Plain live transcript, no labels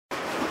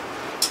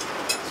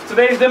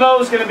Today's demo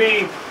is going to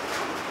be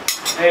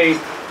a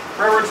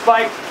railroad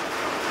spike,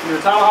 either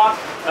a Tomahawk.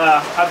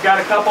 I've got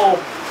a couple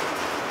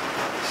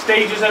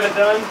stages of it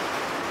done.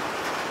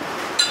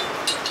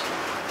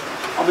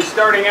 I'll be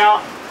starting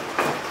out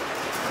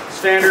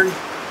standard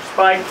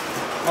spike.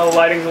 Oh, the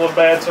lighting's a little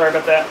bad, sorry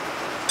about that.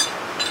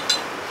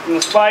 And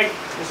the spike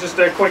is just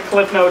a quick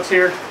cliff notes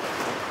here.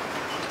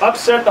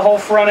 Upset the whole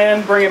front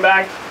end, bring it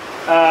back.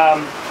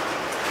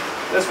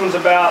 This one's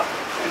about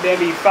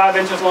maybe 5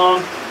 inches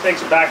long.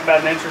 Takes it back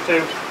about an inch or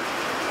two.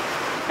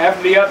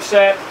 After the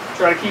upset,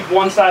 try to keep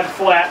one side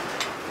flat,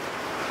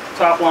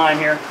 top line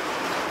here.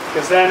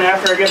 Because then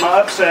after I get my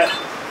upset,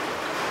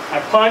 I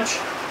punch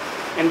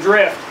and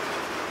drift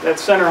that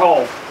center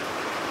hole.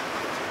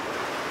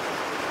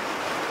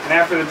 And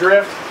after the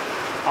drift,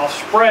 I'll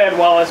spread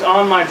while it's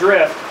on my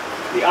drift,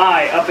 the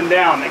eye up and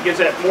down. That gives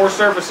it more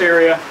surface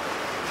area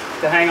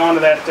to hang on to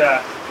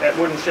that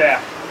wooden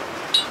shaft.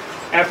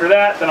 After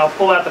that, then I'll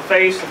pull out the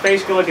face. The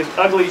face can look as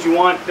ugly as you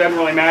want, doesn't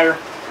really matter,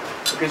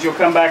 because you'll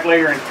come back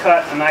later and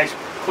cut a nice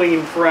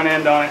clean front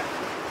end on it.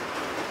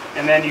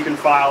 And then you can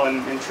file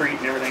and treat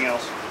and everything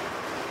else.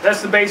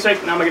 That's the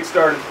basic. Now I'm going to get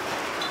started.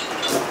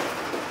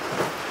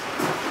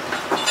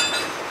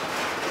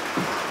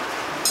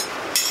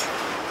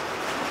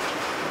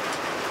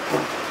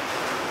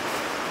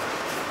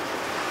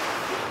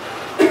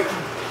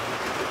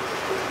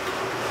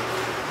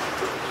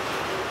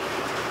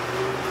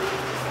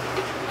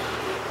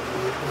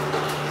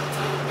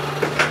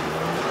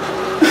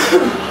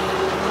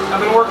 I've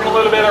been working a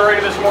little bit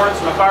already this morning,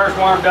 so my fire's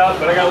warmed up,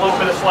 but I got a little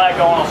bit of slack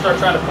going. I'll start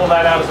trying to pull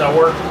that out as I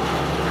work.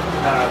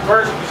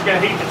 First, I'm just going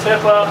to heat the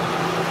tip up,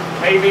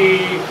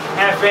 maybe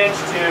 ½ inch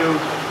to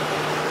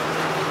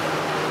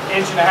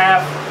inch and a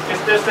half,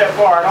 just that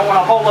far. I don't want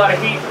a whole lot of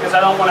heat because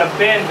I don't want to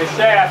bend the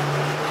shaft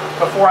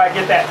before I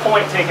get that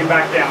point taken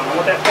back down. I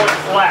want that point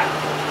flat.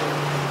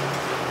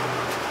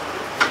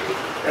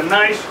 A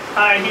nice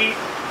high heat,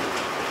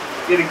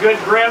 get a good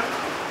grip,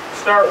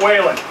 start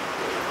whaling.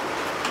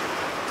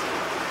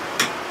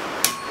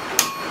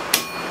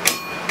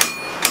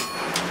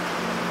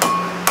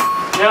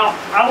 Now,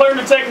 I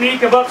learned the technique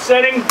of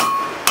upsetting.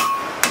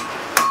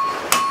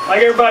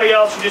 Like everybody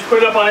else, you just put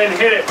it up on it and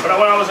hit it. But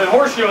when I was in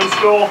horseshoeing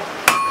school,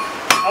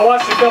 I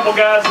watched a couple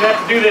guys that have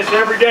to do this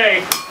every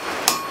day.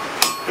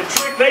 The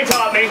trick they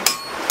taught me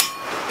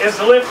is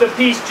to lift the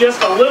piece just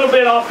a little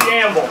bit off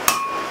the anvil.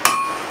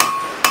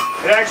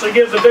 It actually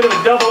gives a bit of a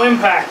double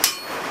impact.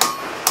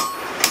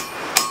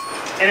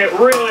 And it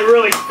really,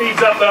 really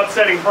speeds up the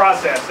upsetting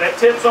process. That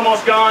tip's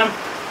almost gone.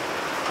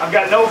 I've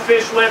got no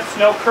fish lips,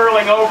 no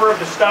curling over of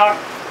the stock.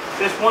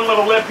 This one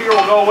little lip here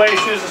will go away as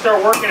soon as I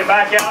start working it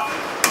back out.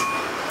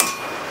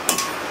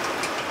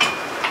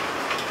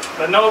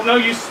 But no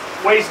use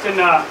wasting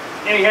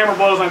any hammer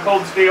blows on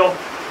cold steel.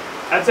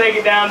 I take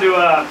it down to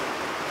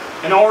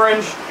an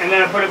orange and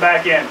then I put it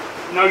back in.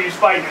 No use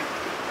fighting it.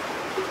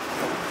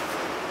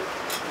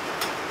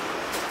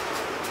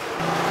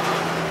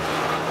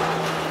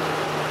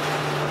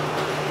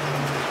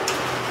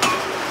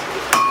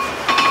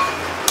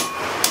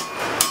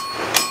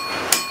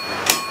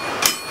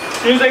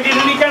 As soon as I get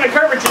any kind of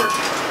curvature,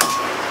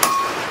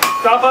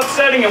 stop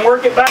upsetting and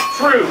work it back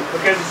true.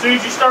 Because as soon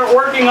as you start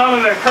working on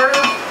a curve,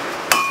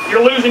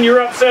 you're losing your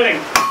upsetting.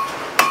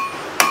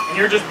 And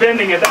you're just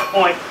bending at that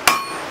point.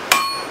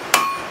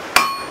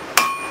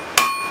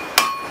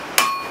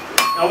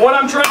 Now what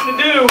I'm trying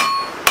to do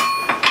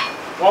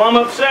while I'm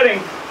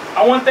upsetting,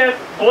 I want that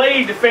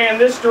blade to fan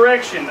this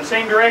direction, the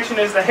same direction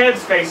as the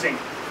head's facing.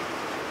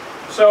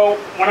 So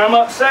when I'm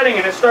upsetting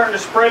and it's starting to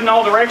spread in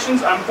all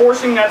directions, I'm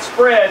forcing that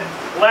spread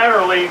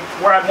laterally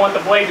where I'd want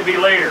the blade to be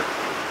later.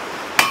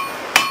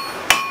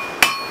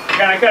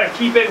 I gotta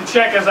keep it in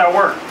check as I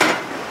work.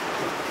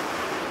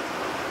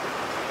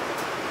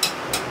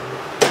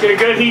 Get a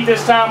good heat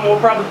this time. We'll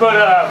probably put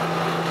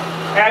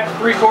add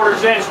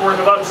 3/4 inch worth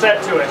of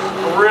upset to it.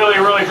 Really,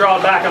 really draw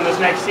it back on this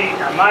next heat.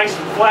 Now, nice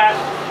and flat,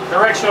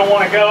 direction I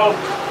want to go.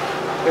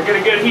 If I get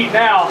a good heat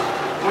now,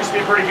 we should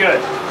be pretty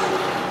good.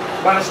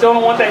 But I still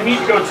don't want that heat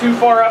to go too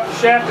far up the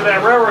shaft of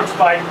that railroad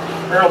spike,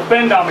 or it'll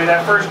bend on me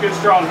that first good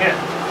strong hit.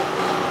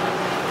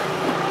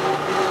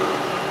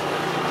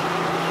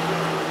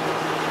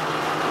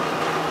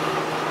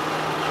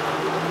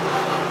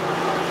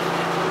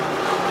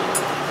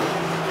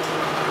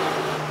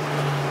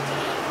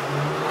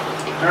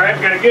 Alright,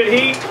 got a good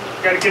heat,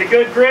 got to get a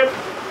good grip.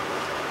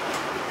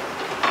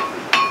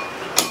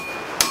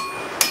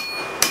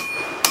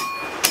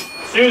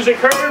 As soon as it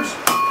curves,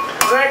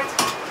 correct.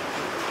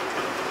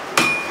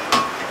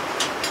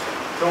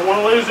 Don't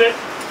want to lose it.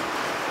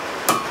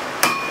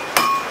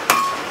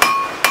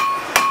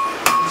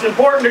 It's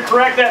important to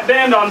correct that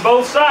bend on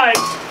both sides.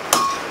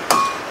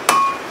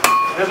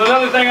 There's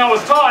another thing I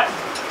was taught.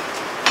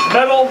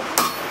 Metal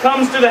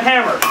comes to the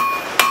hammer.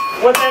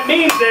 What that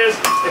means is,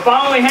 if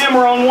I only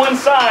hammer on one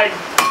side,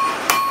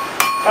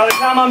 by the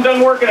time I'm done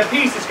working a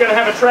piece, it's going to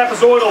have a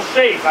trapezoidal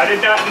shape. I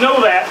did not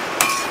know that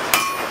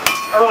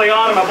early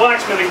on in my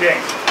blacksmithing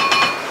days.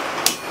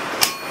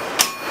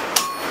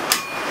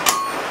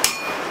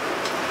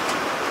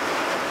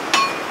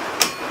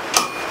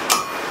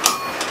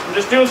 I'm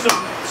just doing some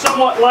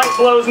somewhat light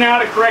blows now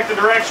to correct the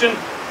direction.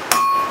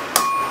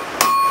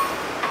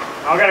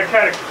 I've got to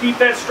kind of keep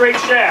that straight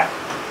shaft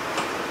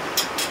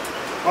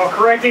while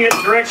correcting it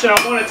the direction I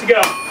want it to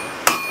go.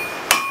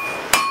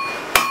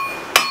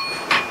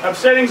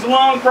 Upsetting's a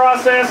long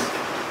process.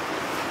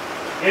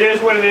 It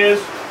is what it is.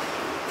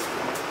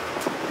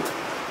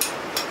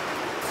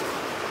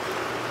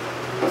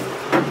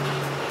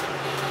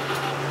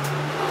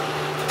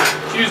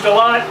 It's used a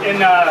lot in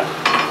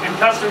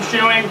custom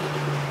shoeing.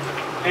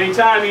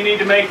 Anytime you need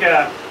to make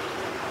a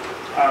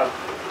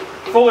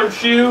fullered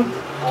shoe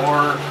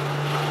or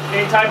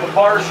any type of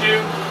bar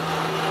shoe,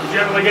 you're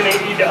generally going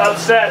to need to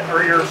upset,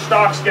 or your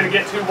stock's going to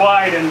get too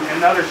wide in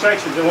other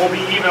sections. It won't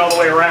be even all the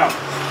way around.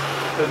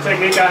 So the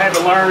technique I had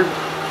to learn,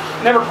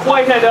 never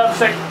quite had to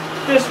upset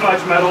this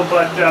much metal,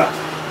 but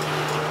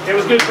it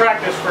was good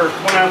practice for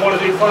when I want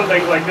to do fun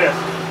things like this.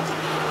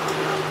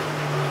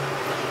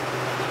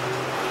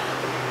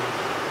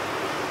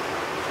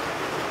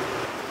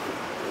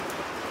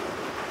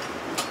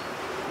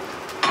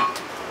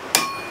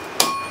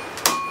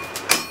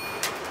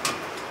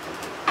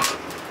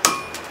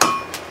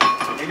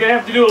 You're going to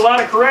have to do a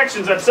lot of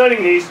corrections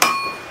upsetting these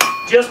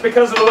just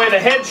because of the way the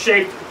head's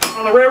shaped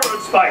on the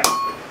railroad spike.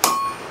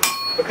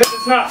 Because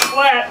it's not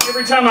flat,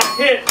 every time I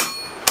hit,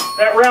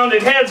 that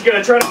rounded head's going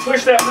to try to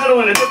push that metal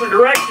in a different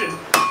direction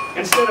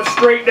instead of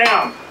straight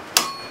down.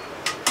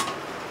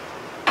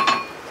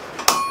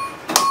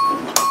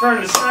 Turn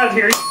to the side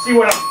here, you can see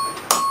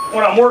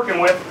what I'm working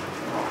with.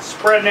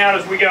 Spreading out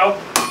as we go.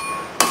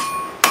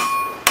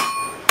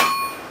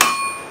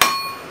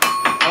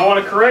 I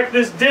want to correct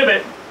this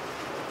divot.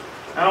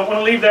 I don't want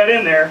to leave that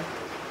in there.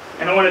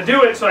 And I want to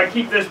do it so I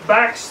keep this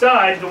back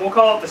side, we'll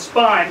call it the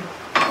spine,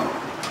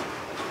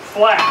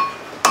 flat.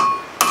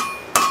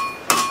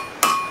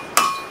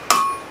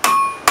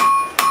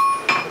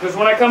 Because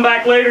when I come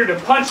back later to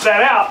punch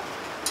that out,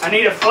 I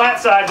need a flat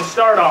side to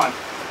start on.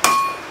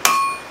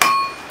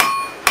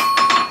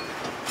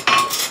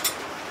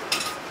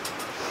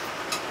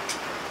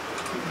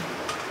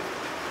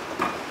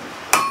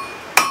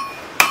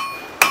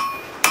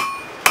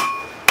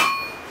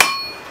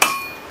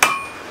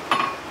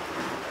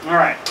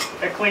 Alright,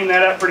 I cleaned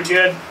that up pretty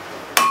good.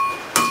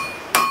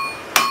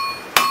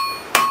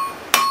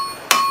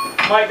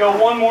 Might go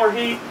one more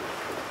heat.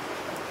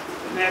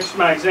 Next,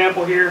 my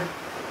example here.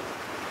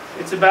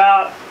 It's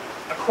about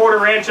a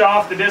 1/4 inch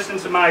off the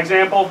distance of my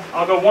example.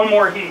 I'll go one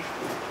more heat,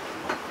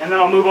 and then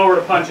I'll move over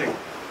to punching.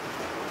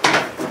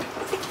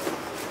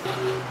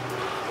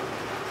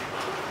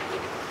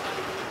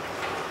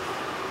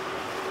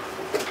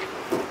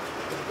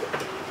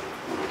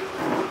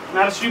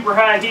 Not a super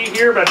high heat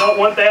here, but I don't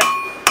want that.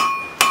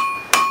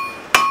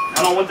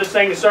 I don't want this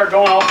thing to start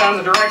going all kinds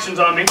of directions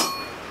on me.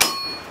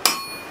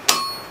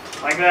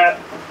 Like that.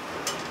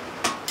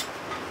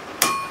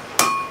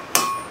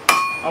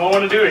 All I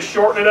want to do is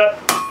shorten it up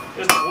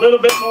just a little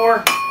bit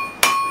more.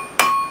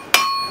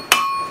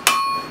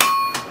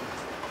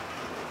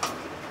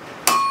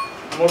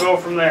 And we'll go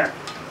from there.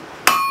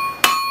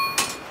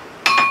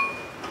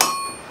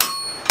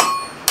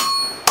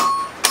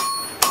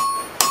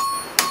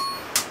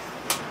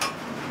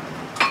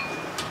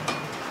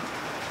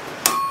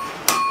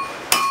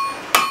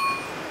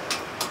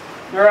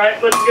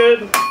 Alright, looks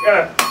good. Got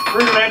a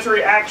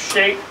rudimentary axe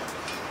shape.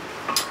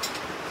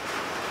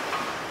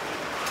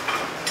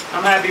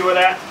 I'm happy with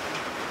that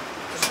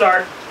to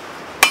start.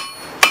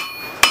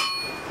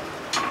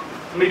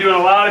 I'm going to be doing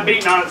a lot of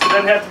beating on it, so it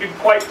doesn't have to be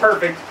quite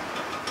perfect.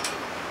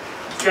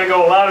 It's going to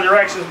go a lot of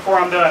directions before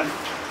I'm done.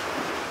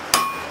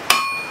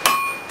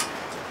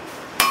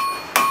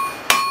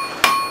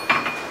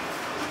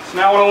 So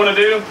now what I want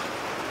to do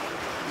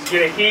is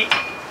get a heat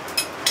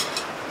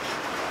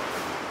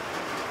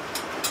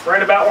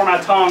right about where my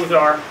tongs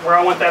are, where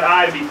I want that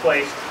eye to be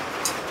placed.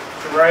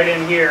 So right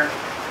in here.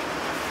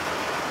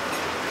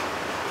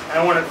 And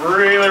I want it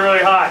really,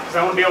 really hot because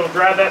I want to be able to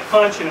drive that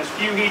punch in as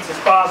few heats as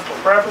possible,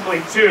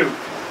 preferably 2.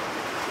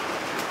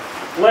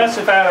 Less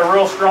if I had a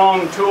real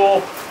strong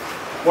tool.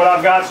 What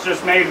I've got is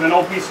just made with an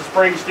old piece of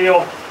spring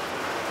steel.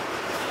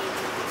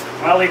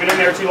 When I leave it in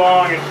there too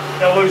long,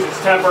 it'll lose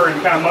its temper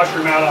and kind of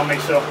mushroom out on me.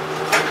 So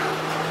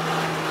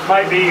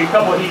might be a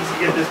couple of heats to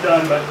get this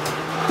done, but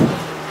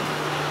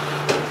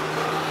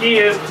key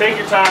is take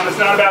your time. It's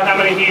not about how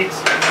many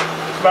heats,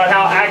 it's about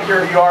how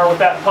accurate you are with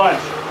that punch.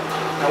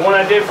 Now what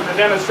I did for the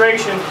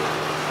demonstration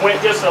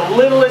went just a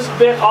littlest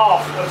bit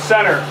off of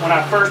center when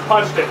I first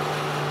punched it.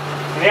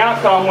 And the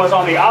outcome was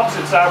on the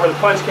opposite side where the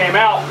punch came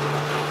out,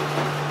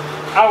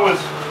 I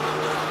was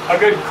a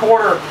good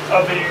 1/4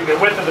 of the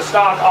width of the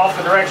stock off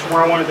the direction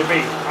where I wanted to be.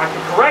 I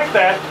can correct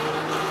that,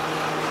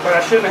 but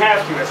I shouldn't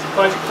have to. I should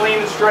punch it clean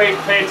and straight,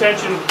 pay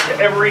attention to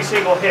every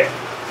single hit.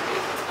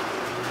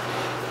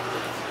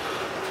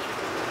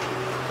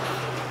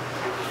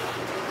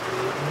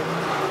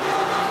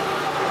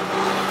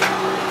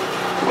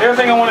 The other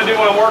thing I want to do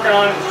when I'm working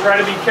on it is try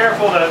to be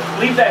careful to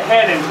leave that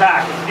head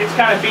intact. It gets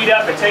kind of beat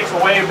up, it takes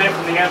away a bit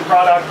from the end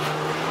product.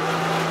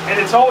 And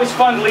it's always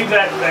fun to leave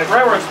that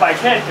railroad spike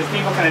head because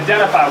people can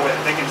identify with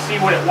it. They can see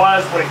what it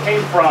was, what it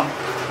came from.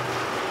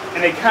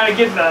 And they kind of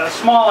get a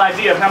small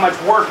idea of how much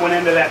work went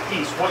into that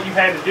piece, what you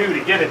had to do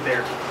to get it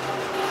there.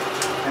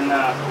 And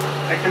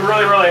it can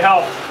really, really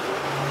help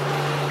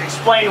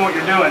explain what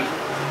you're doing.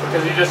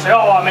 Because you just say,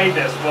 oh, I made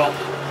this. Well,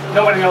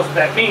 nobody knows what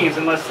that means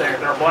unless they're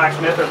a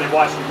blacksmith or they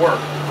watch you work.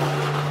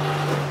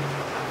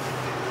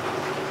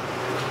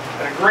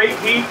 Got a great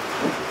heat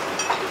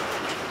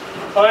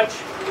punch.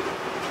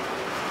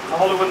 I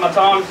hold it with my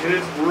tongs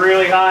because it's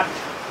really hot.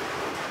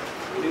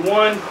 Do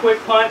one quick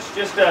punch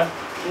just to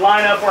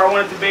line up where I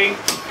want it to be.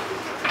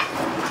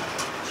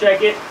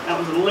 Check it. That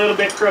was a little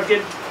bit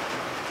crooked.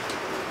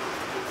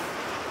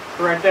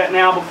 Correct that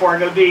now before I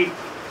go deep.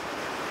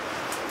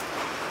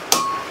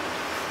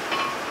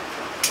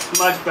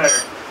 Much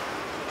better.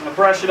 I'm going to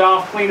brush it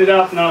off, clean it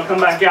up, and then I'll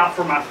come back out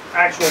for my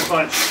actual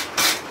punch.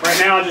 Right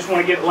now I just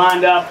want to get it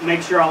lined up and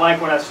make sure I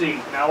like what I see.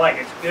 And I like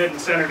it's good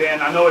and centered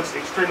in. I know it's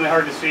extremely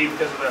hard to see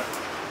because of the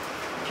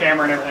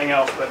camera and everything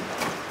else, but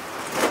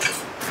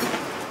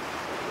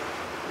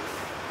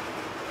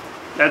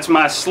that's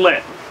my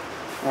slit,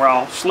 where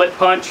I'll slit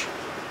punch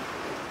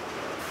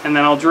and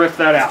then I'll drift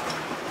that out.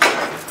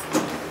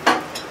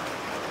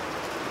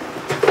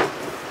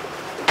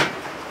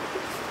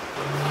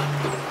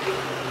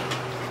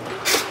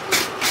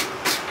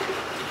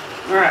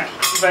 Alright,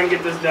 see if I can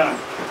get this done.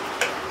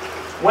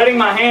 Wetting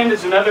my hand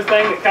is another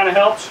thing that kind of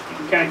helps. You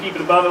can kind of keep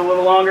it above it a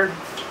little longer.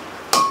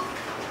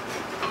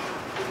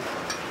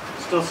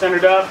 Still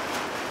centered up.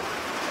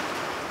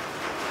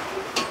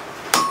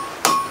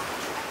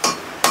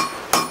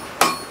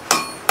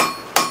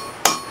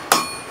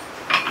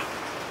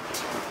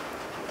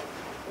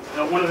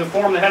 Don't want to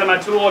deform the head of my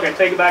tool. I got to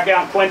take it back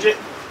out and quench it.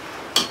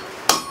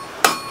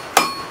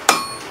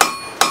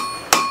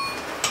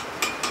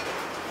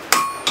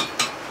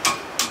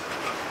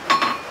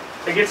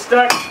 If it gets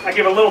stuck, I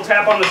give a little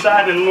tap on the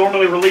side and it'll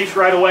normally release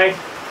right away.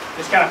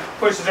 Just kind of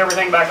pushes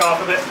everything back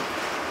off of it.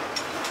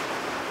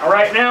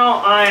 Alright,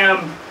 now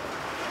I'm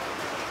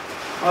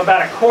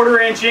about a 1/4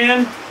 inch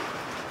in.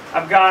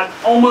 I've got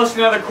almost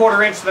another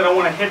 1/4 inch that I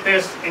want to hit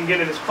this and get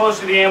it as close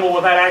to the anvil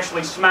without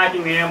actually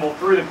smacking the anvil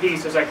through the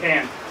piece as I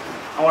can.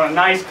 I want a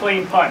nice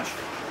clean punch.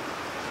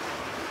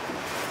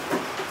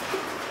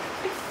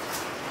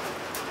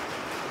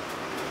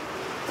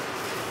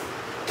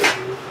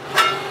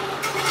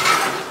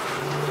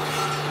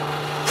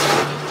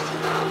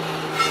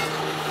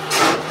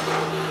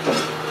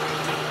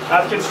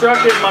 I've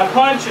constructed my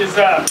punch is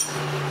the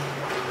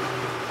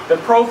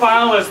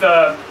profile is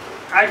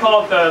I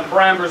call it the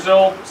Brian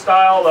Brazil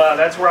style.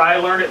 That's where I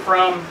learned it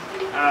from.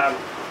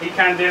 He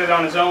kind of did it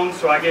on his own,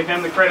 so I give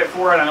him the credit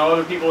for it. I know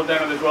other people have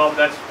done it as well, but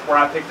that's where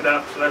I picked it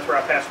up, so that's where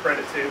I pass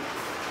credit to.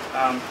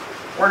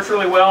 Works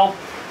really well.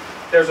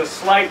 There's a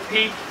slight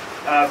peak,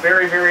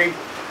 very, very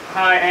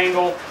high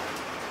angle,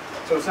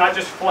 so it's not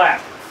just flat.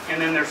 And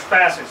then there's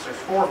facets. There's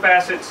 4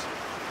 facets,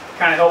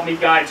 kind of help me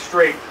guide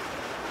straight,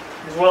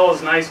 as well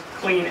as nice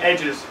clean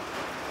edges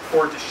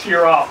for it to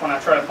shear off when I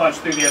try to punch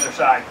through the other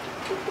side.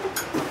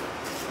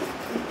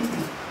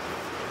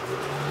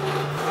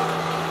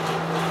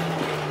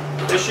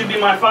 This should be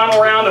my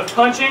final round of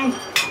punching.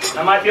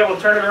 I might be able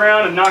to turn it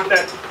around and knock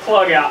that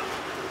plug out.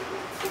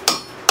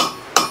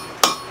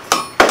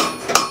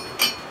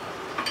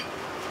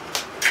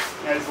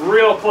 That is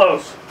real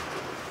close.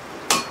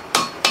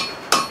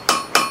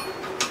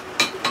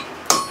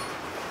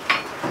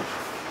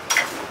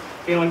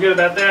 Feeling good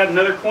about that.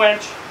 Another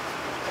quench.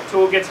 The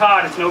tool gets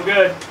hot, it's no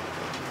good.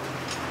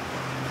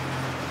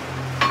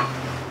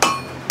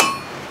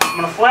 I'm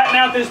going to flatten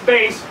out this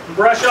base and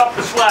brush off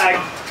the slag.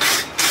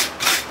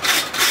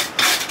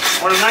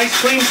 I want a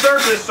nice clean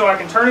surface so I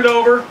can turn it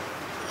over,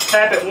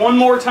 tap it one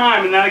more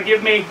time, and that'll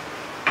give me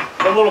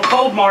a little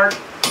cold mark.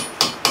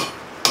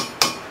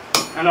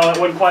 I know that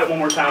wasn't quite one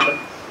more time, but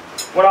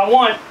what I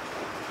want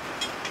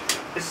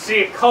is to see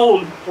it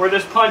cold where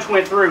this punch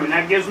went through, and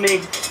that gives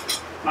me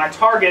my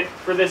target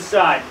for this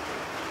side.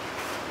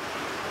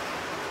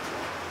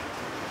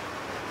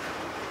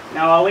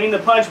 Now I'll lean the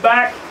punch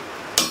back,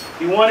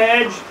 do one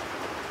edge,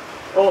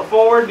 pull it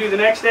forward, do the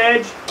next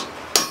edge.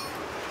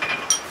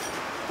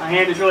 My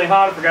hand is really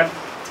hot, I forgot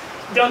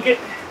to dunk it.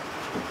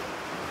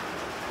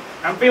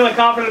 I'm feeling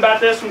confident about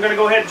this. I'm going to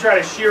go ahead and try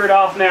to shear it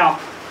off now.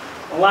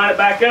 I'll line it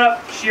back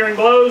up, shearing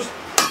blows.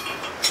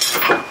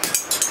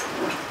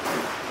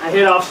 I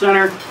hit off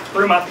center,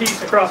 threw my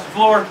piece across the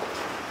floor.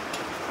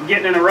 I'm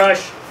getting in a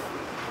rush.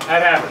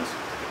 That happens.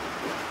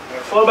 I'm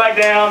going to slow back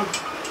down,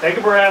 take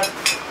a breath.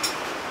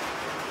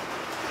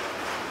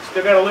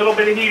 Still got a little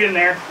bit of heat in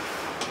there.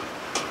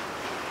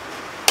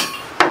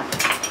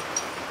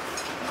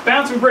 It's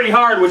bouncing pretty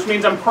hard, which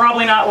means I'm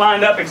probably not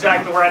lined up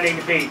exactly where I need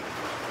to be.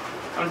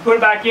 I'm going to put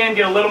it back in,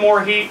 get a little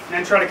more heat, and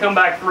then try to come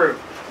back through.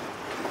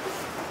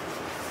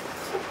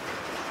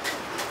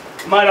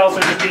 Might also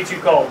just be too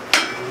cold.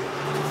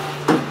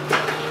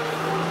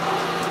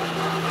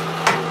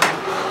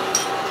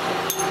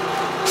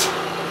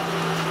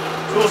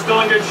 Tool's still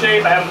in good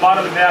shape. I haven't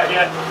bottomed it out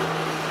yet.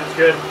 That's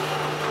good.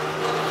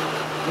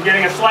 I'm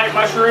getting a slight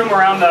mushroom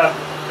around the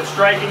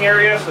striking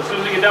area, so as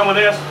soon as I get done with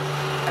this,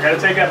 I got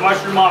to take that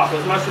mushroom off.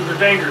 Those mushrooms are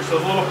dangerous.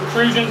 Those little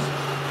protrusions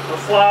will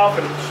fly off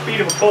at the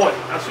speed of a bullet.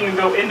 I've seen them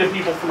go into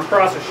people from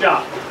across the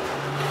shop.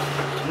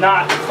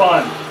 Not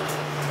fun.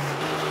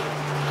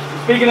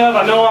 Speaking of,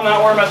 I know I'm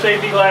not wearing my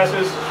safety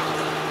glasses.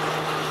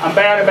 I'm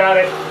bad about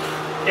it.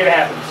 It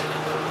happens.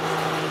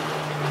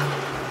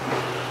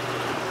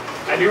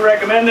 I do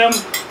recommend them.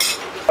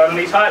 But on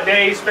these hot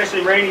days,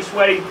 especially rainy,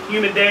 sweaty,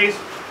 humid days,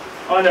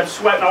 I'll end up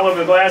sweating all over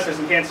the glasses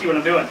and can't see what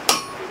I'm doing.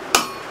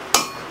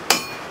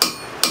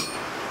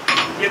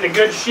 Getting a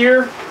good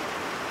shear.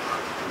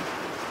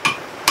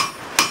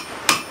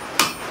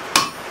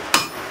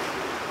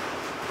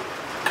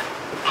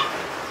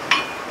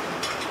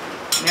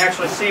 You can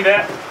actually see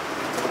that.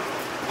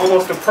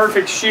 Almost a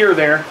perfect shear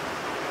there.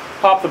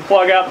 Pop the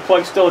plug out. The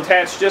plug's still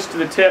attached just to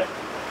the tip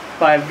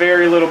by a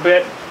very little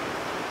bit. I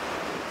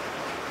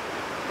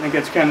think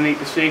that's kind of neat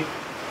to see.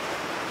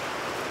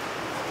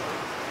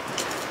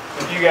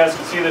 If you guys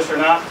can see this or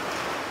not,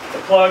 the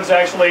plug's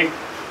actually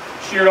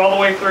sheared all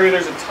the way through.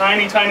 There's a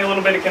tiny, tiny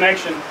little bit of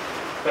connection,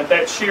 but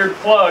that sheared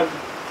plug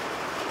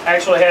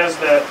actually has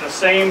the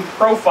same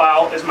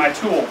profile as my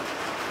tool,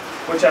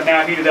 which I've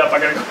now heated up. I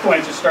got to go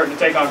and just starting to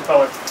take on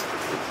color.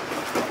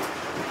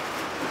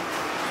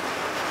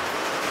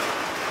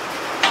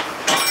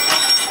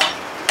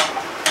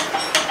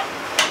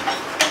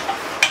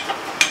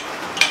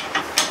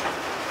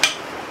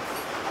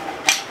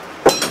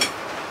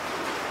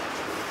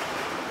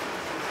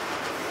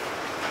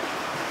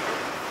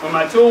 When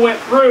my tool went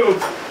through,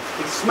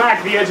 it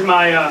smacked the edge of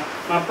my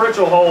my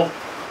Pritchel hole.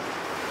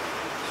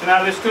 So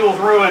now this tool's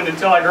ruined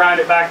until I grind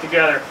it back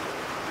together.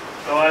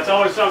 So that's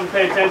always something to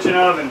pay attention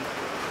of. And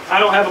I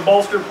don't have a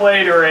bolster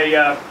plate or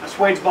a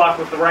swage block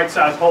with the right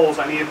size holes.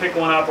 I need to pick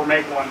one up or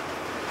make one.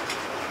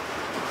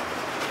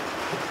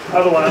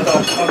 Otherwise,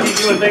 I'll keep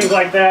doing things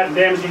like that and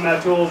damaging my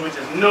tools, which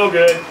is no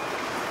good.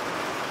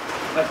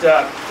 But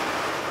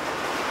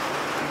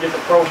get the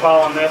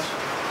profile on this.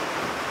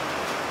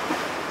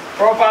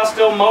 Profile's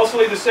still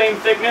mostly the same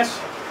thickness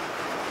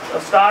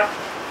of stock,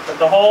 but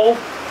the hole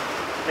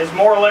is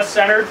more or less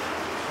centered.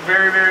 It's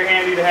very, very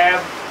handy to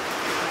have.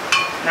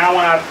 Now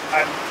when I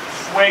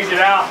swage it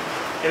out,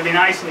 it'll be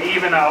nice and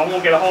even. I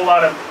won't get a whole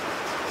lot of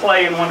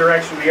play in one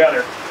direction or the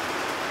other.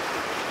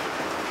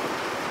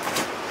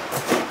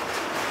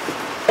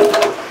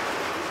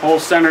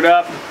 Hole's centered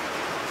up.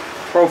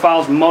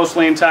 Profile's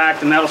mostly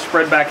intact, and that'll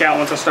spread back out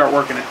once I start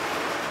working it.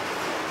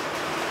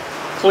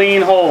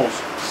 Clean holes.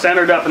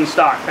 Centered up in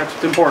stock. That's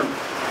what's important.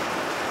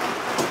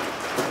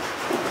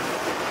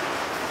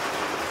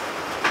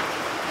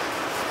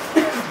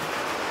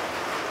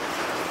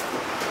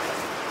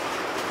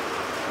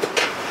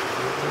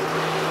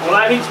 Well,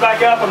 that heats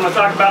back up. I'm going to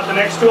talk about the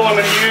next tool I'm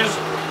going to use,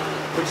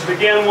 which is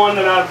again one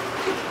that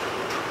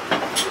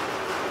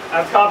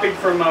I've copied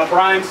from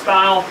Brian's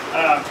style.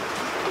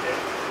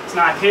 It's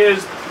not his,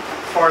 as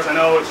far as I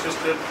know. It's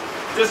just a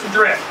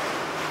drift.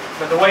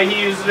 But the way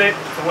he uses it,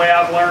 the way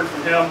I've learned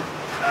from him.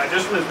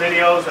 Just from his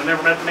videos. I've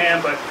never met the man,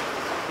 but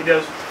he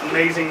does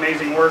amazing,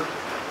 amazing work.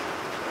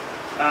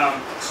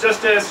 It's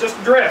just a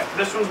drift.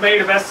 This one's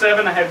made of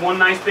S7. I had one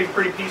nice big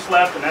pretty piece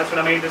left, and that's what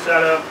I made this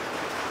out of.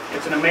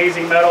 It's an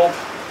amazing metal.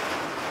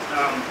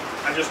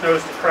 I just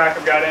noticed the crack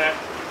I've got in it,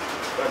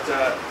 but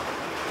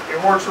it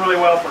works really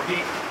well for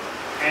heat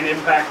and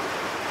impact.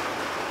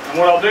 And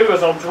what I'll do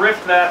is I'll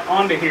drift that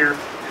onto here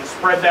and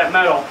spread that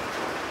metal.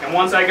 And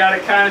once I got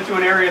it kind of to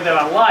an area that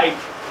I like,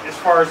 as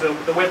far as the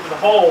width of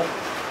the hole,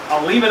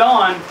 I'll leave it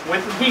on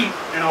with the heat,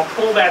 and I'll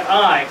pull that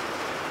eye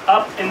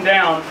up and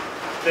down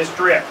this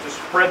drift to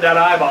spread that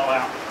eyeball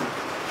out.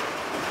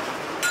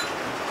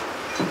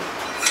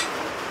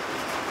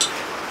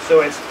 So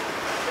it's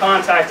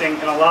contacting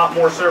in a lot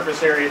more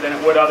surface area than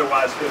it would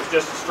otherwise if it was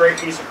just a straight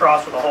piece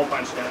across with a hole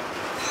punched in it.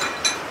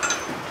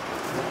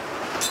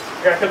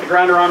 I gotta cut the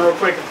grinder on real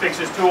quick and fix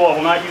this tool. I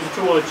will not use a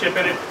tool with a chip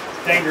in it.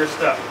 It's dangerous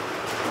stuff.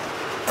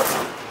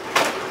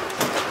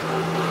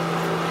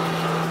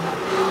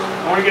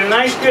 I want to get a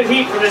nice good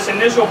heat for this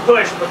initial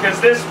push because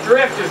this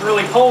drift is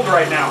really cold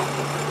right now.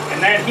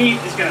 And that heat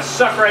is going to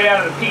suck right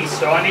out of the piece.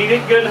 So I need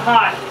it good and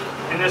hot.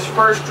 In this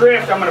first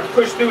drift, I'm going to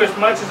push through as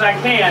much as I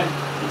can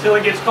until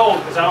it gets cold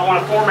because I don't want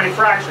to form any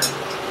fractures.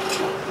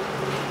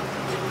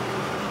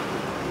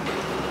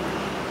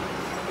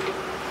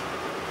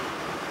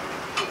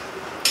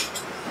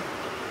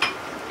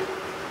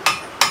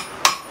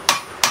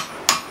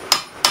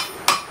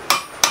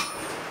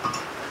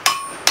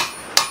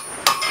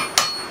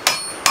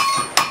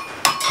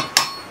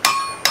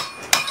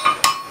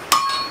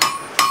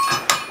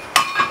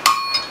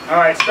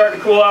 Alright, starting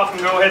to cool off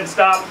and go ahead and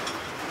stop.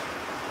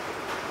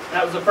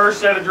 That was the first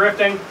set of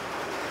drifting.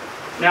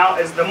 Now,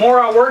 as the more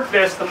I work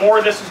this, the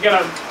more this is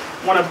going to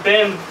want to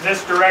bend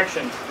this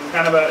direction in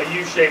kind of a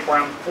U shape where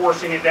I'm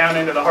forcing it down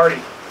into the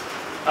Hardy.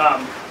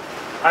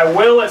 I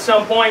will at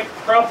some point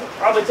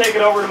probably take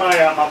it over to my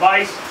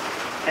vise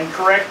and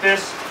correct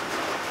this.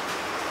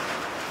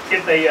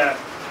 Get the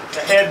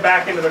head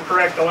back into the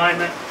correct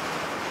alignment.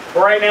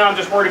 But right now I'm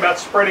just worried about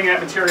spreading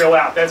that material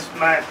out. That's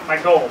my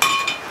goal.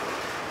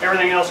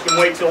 Everything else can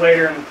wait till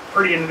later and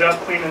prettying it up,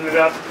 cleaning it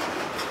up.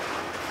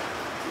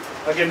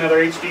 I'll get another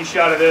HD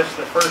shot of this,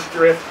 the first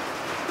drift.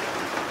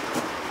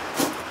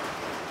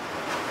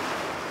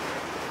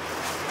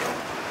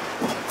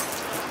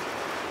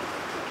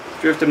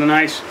 Drifting a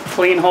nice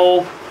clean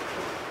hole,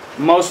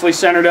 mostly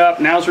centered up.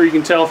 Now's where you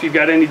can tell if you've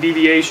got any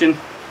deviation.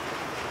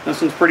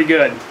 This one's pretty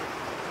good.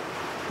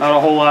 Not a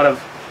whole lot of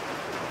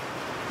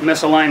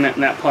misalignment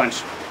in that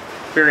punch.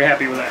 Very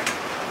happy with that.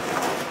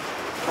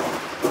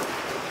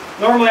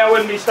 Normally I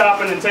wouldn't be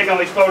stopping and taking all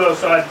these photos,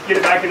 so I'd get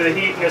it back into the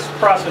heat and this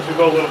process would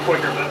go a little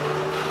quicker, but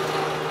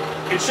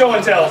it's show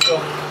and tell, so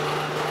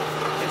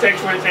it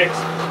takes what it takes.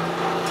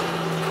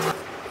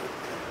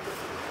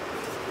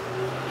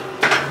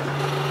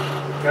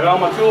 Got all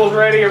my tools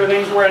ready,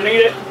 everything's where I need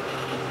it.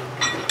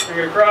 Bring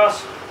it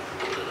across,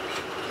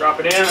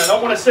 drop it in. I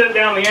don't want to set it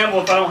down the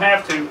anvil if I don't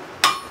have to,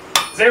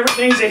 because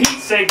everything's a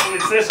heat sink when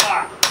it's this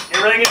hot.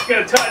 Everything it's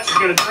going to touch is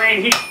going to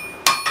drain heat.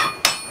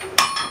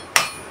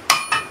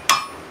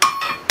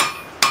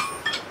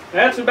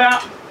 That's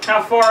about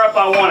how far up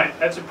I want it.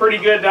 That's a pretty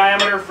good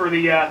diameter for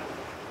the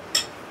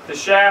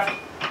shaft.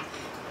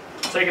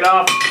 Take it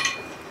off.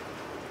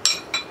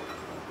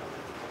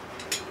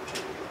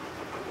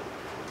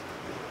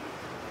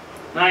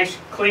 Nice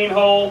clean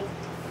hole,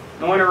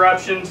 no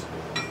interruptions,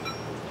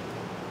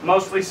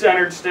 mostly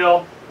centered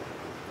still.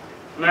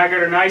 Now I got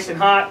her nice and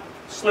hot,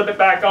 slip it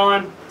back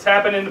on,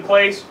 tap it into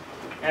place,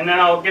 and then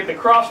I'll get the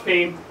cross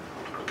peen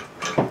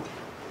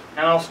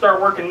and I'll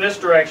start working this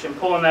direction,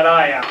 pulling that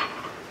eye out.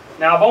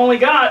 Now I've only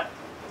got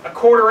a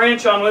 1/4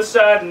 inch on this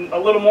side and a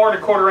little more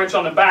than a 1/4 inch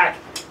on the back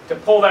to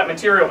pull that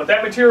material, but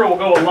that material will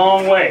go a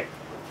long way.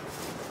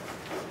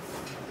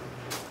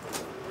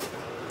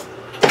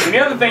 And the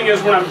other thing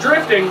is when I'm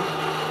drifting,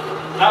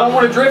 I don't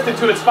want to drift it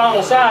to its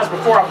final size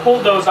before I pull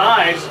those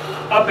eyes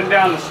up and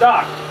down the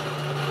stock.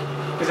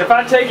 Because if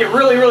I take it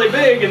really, really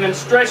big and then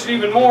stretch it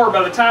even more,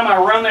 by the time I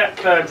run that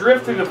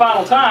drift through the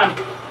final time,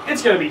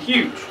 it's going to be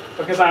huge.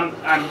 Because I'm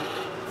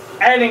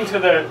adding to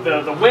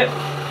the width,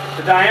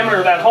 the diameter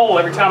of that hole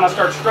every time I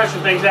start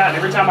stretching things out and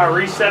every time I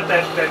reset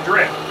that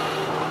drift.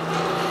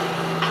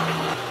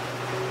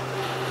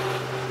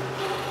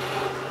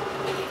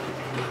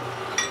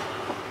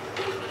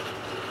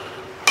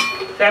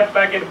 Tap it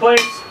back into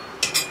place.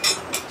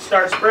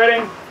 Start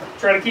spreading.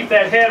 Try to keep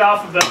that head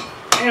off of the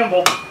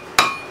anvil.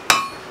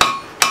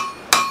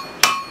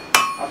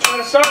 I'll try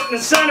to start in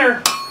the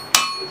center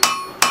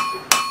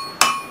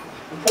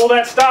and pull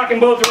that stock in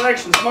both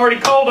directions. I'm already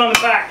cold on the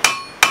back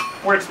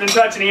where it's been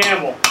touching the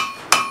anvil.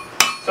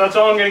 So that's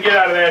all I'm going to get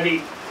out of that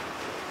heat.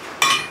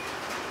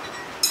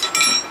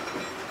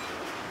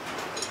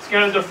 It's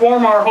going to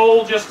deform our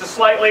hole just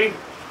slightly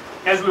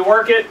as we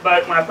work it,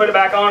 but when I put it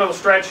back on, it'll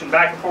stretch and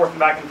back and forth and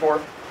back and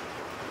forth.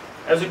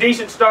 As a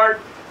decent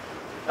start.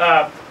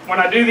 When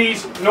I do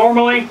these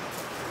normally,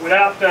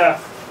 without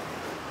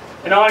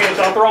an audience,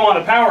 I'll throw them on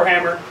the power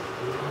hammer,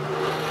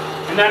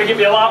 and that'll give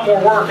me a lot more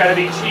work out of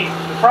each heat.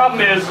 The problem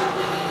is,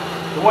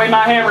 the way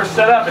my hammer's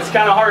set up, it's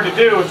kind of hard to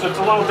do, so it's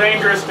a little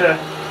dangerous to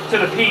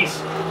the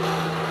piece.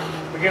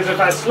 Because if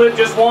I slip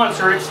just once,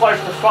 or it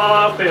starts to fall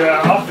off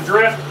the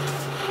drift,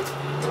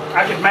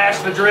 I could mash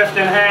the drift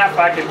in half.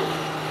 I could,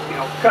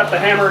 cut the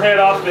hammer head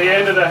off the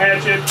end of the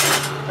hatchet.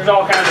 There's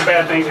all kinds of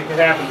bad things that could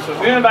happen. So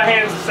doing it by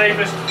hand is the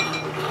safest.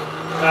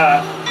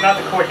 Not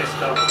the quickest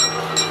though.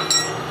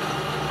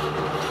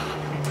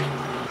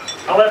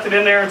 I left it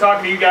in there and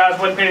talking to you guys,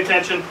 wasn't paying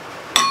attention.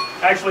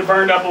 Actually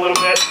burned up a little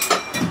bit.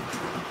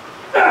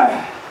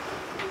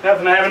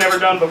 Nothing I haven't ever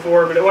done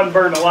before, but it wasn't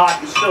burned a lot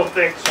and still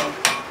thick, so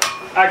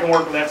I can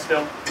work with that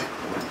still.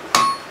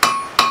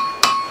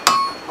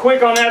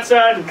 Quick on that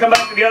side and come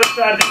back to the other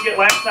side. Didn't get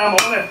last time.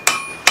 I want to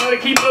try to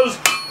keep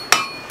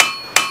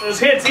those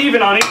hits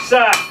even on each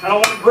side. I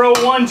don't want to grow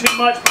one too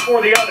much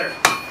before the other.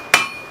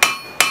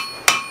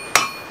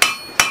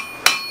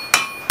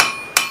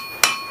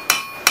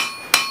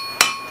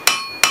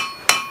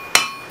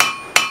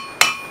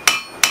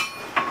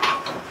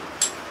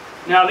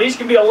 Now these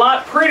can be a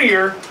lot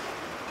prettier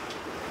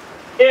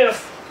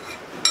if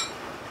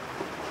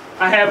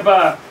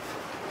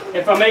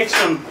I make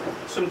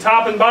some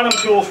top and bottom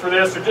tools for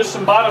this, or just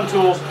some bottom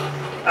tools.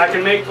 I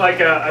can make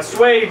like a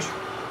swage,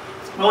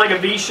 like a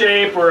V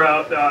shape or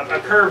a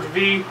curved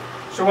V.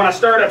 So when I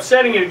start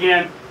upsetting it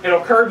again,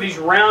 it'll curve these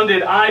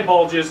rounded eye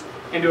bulges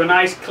into a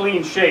nice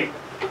clean shape.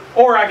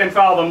 Or I can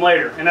file them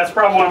later, and that's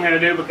probably what I'm going to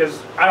do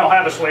because I don't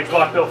have a swage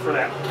block built for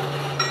that.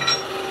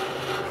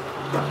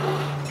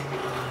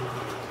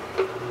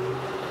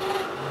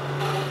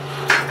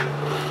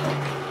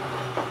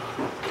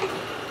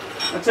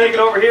 I'll take it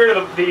over here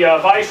to the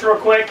vise real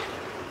quick.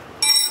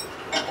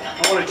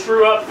 I want to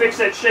true up, fix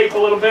that shape a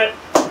little bit.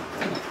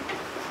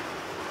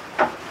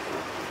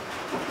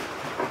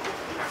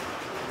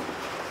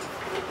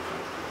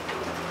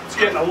 It's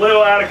getting a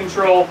little out of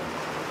control.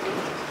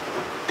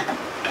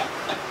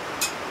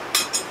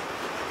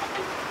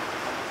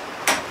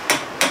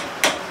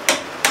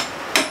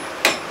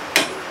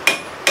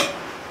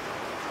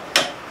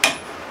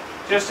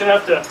 just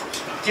enough to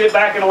get it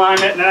back in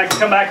alignment, and then I can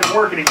come back and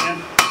work it again.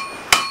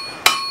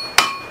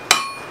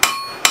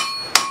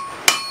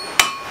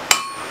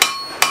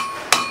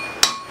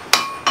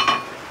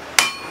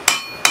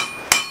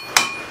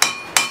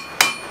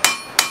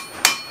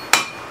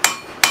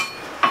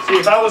 See,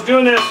 if I was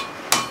doing this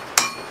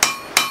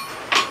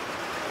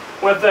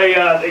with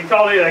a, they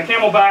call it a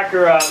camelback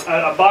or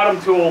a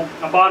bottom tool,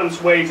 a bottom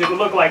swage, it would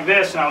look like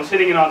this, and I was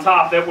hitting it on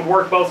top. That would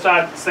work both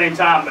sides at the same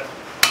time, but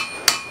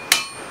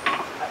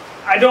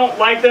I don't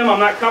like them. I'm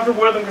not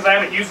comfortable with them because I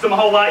haven't used them a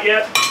whole lot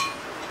yet.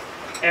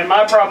 And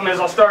my problem is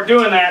I'll start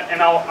doing that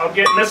and I'll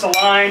get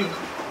misaligned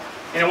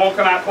and it won't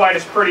come out quite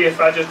as pretty as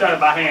if I just done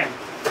it by hand.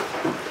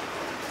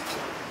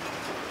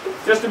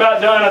 Just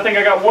about done. I think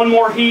I got one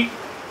more heat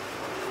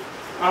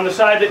on the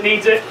side that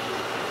needs it,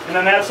 and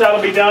then that side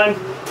will be done,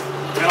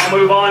 and I'll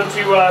move on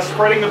to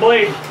spreading the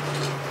blade.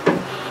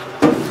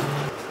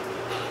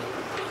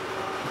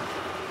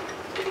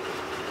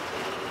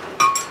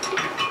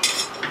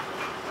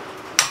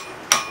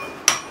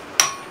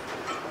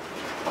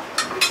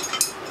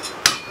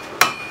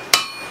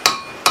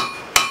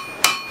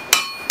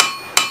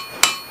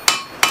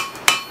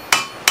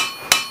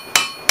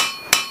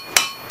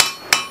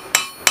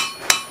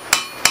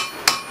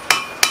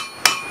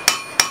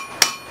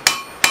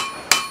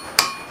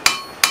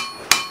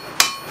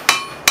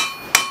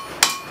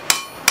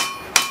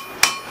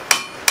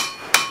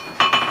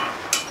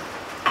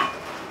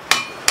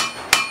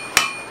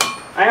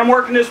 I am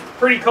working this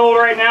pretty cold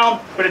right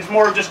now, but it's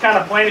more of just kind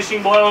of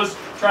planishing blows,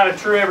 trying to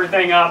true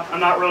everything up. I'm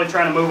not really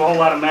trying to move a whole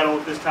lot of metal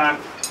at this time.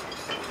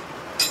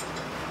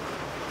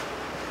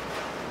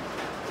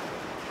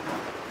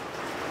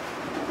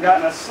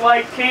 Gotten a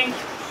slight kink.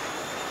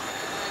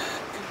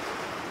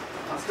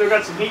 I've still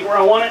got some heat where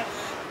I want it.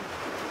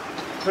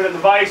 Put it in the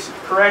vise,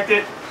 correct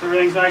it, so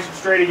everything's nice and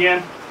straight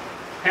again.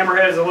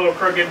 Hammerhead is a little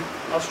crooked.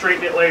 I'll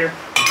straighten it later.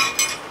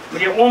 We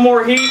get one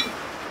more heat.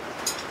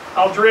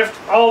 I'll drift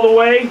all the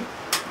way,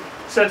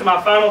 set to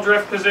my final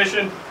drift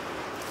position,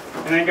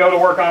 and then go to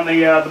work on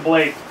the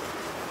blade.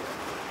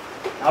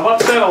 I've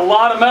upset a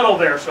lot of metal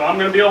there, so I'm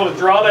going to be able to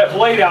draw that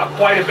blade out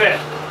quite a bit.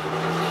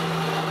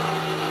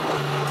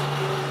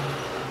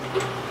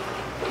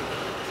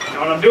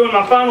 Now when I'm doing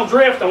my final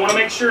drift, I want to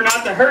make sure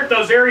not to hurt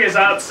those areas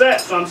I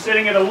upset, so I'm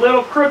sitting it a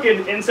little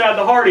crooked inside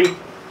the hardy,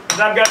 because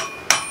I've got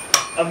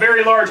a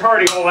very large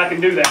hardy hole I can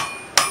do that.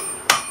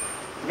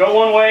 Go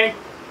one way,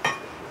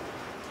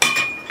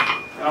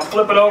 and I'll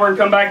flip it over and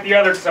come back the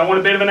other because I want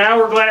a bit of an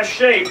hourglass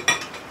shape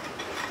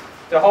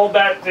to hold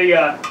that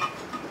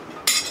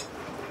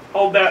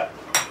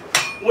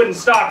wooden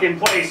stock in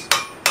place.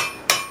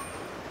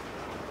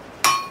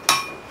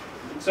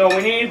 So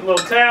we need a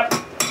little tap.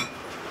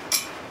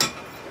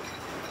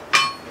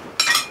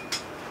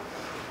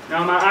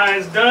 Now my eye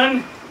is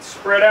done. It's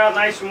spread out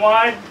nice and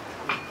wide.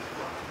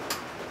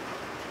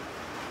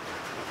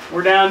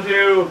 We're down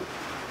to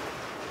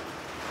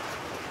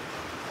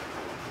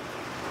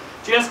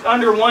just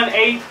under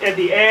 1/8 at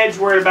the edge.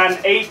 We're at about an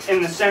 1/8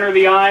 in the center of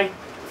the eye.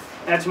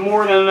 That's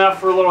more than enough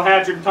for a little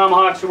hatchet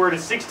tomahawk. So we're at a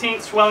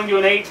 1/16, swelling to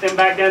an 1/8, then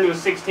back down to a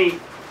 1/16.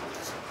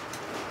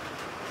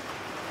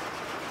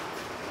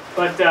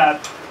 But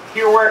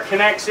here where it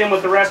connects in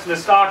with the rest of the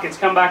stock, it's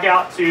come back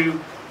out to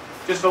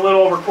just a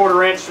little over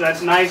 1/4 inch. So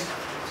that's a nice,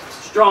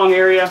 strong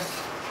area.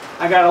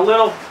 I got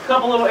a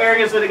couple little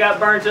areas that it got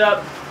burnt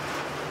up.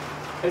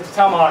 It's a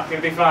tomahawk.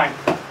 It'll be fine.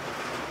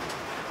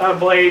 Not a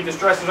blade. The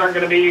stresses aren't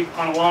going to be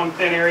on a long,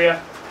 thin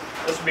area.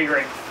 This will be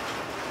great.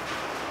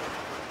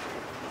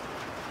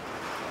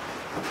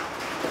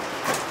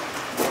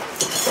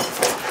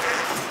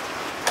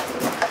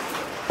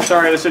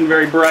 Sorry, this isn't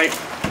very bright.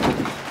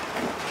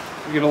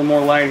 Get a little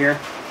more light here.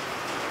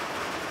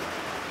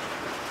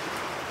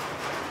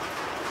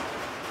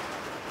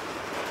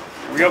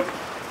 There we go.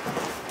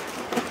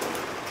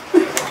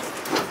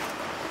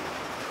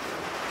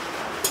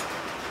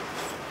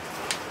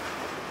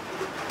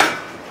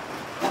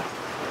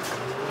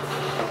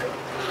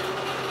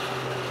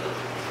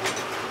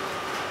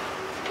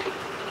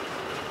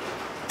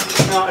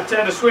 Now I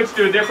tend to switch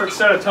to a different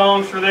set of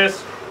tongs for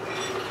this.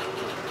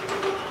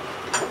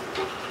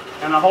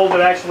 And I hold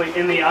it actually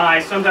in the eye.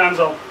 Sometimes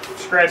I'll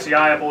scratch the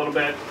eye up a little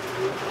bit.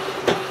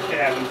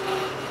 And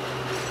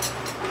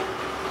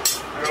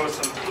I go with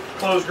some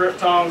closed grip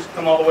tongs,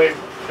 come all the way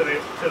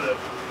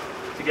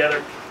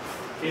together.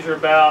 These are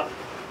about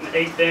an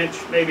 1/8 inch,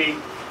 maybe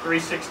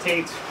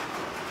 3/16.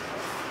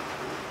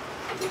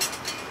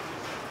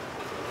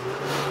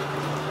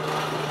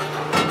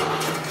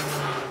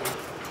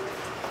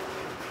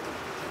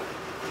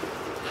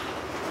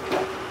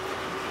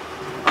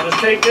 I'll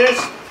just take this,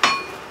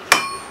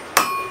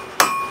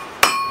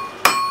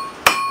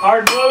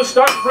 hard blow,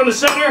 starting from the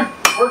center,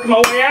 working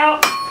my way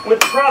out with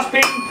the cross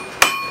pin.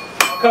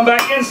 I'll come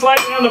back in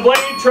slightly on the blade,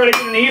 try to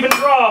get an even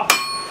draw.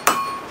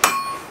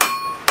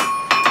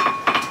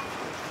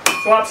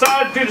 Swap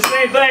sides, do the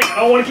same thing. I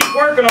don't want to keep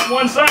working on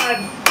one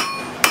side,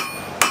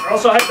 or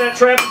else I'll have that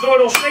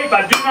trapezoidal shape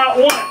I do not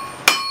want.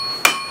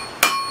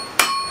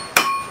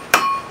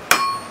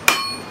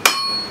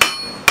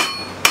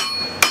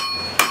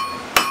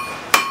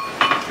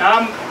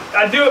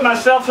 I do it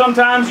myself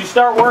sometimes. You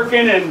start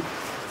working and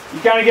you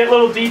kind of get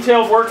little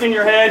detailed work in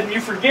your head and you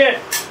forget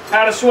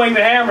how to swing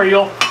the hammer.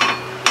 You'll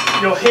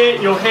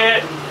hit.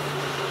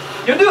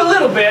 You'll do a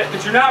little bit,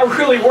 but you're not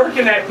really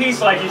working that piece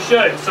like you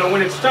should. So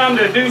when it's time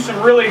to do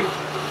some really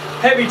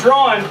heavy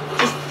drawing,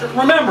 just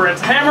remember,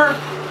 it's a hammer,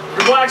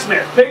 your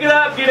blacksmith. Pick it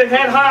up, get it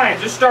head high,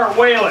 and just start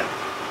wailing.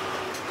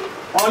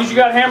 As long as you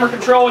got hammer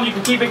control and you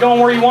can keep it going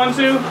where you want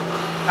to, the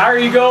higher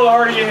you go, the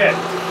harder you hit.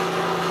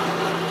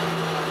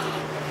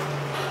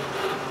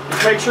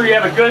 Just make sure you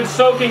have a good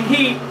soaking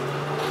heat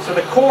so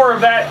the core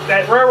of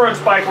that railroad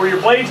spike where your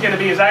blade's going to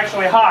be is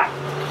actually hot.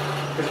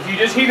 Because if you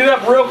just heat it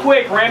up real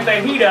quick, ramp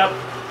that heat up,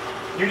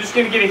 you're just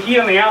going to get a heat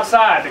on the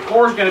outside. The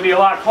core is going to be a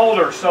lot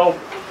colder, so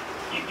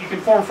you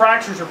can form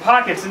fractures or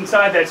pockets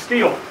inside that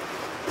steel.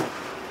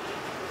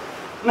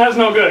 And that's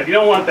no good. You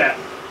don't want that.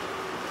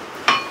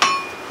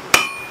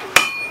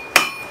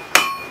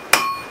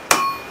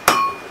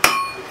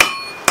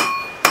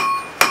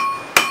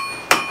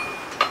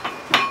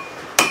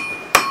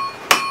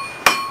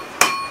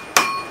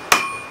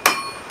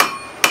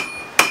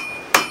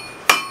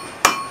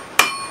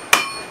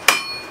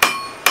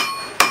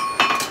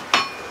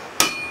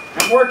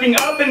 Working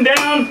up and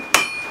down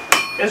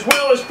as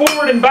well as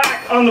forward and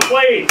back on the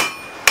blade,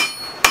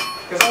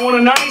 because I want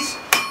a nice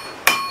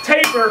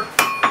taper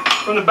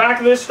from the back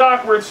of this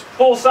stock where it's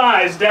full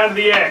size down to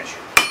the edge.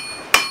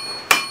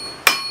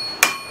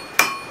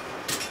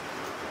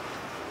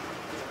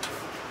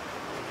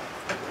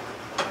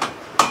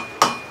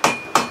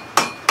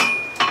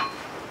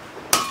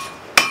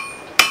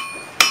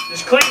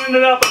 Just cleaning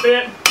it up a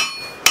bit.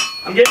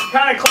 I'm getting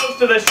kind of close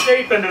to the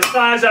shape and the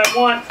size I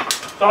want.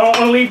 So I don't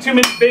want to leave too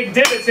many big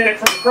divots in it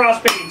from the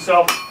cross beam.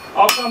 So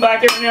I'll come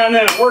back every now and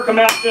then and work them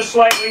out just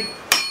slightly.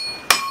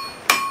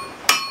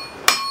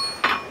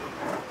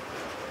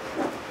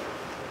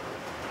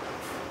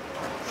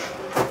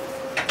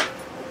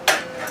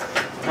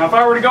 Now if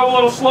I were to go a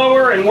little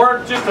slower and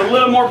work just a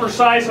little more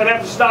precise, I'd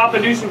have to stop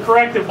and do some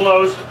corrective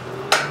blows.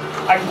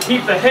 I can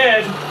keep the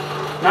head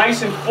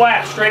nice and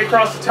flat straight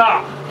across the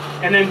top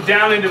and then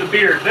down into the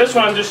beard. This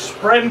one I'm just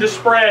spreading to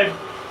spread.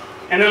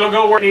 And it'll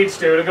go where it needs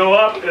to. It'll go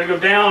up, it'll go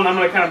down, and I'm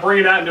going to kind of bring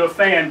it out into a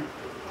fan.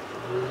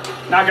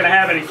 Not going to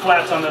have any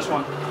flats on this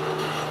one,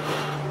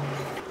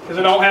 because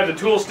I don't have the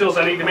tool stills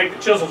I need to make the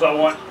chisels I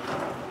want.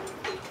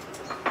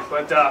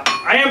 But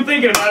I am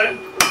thinking about it.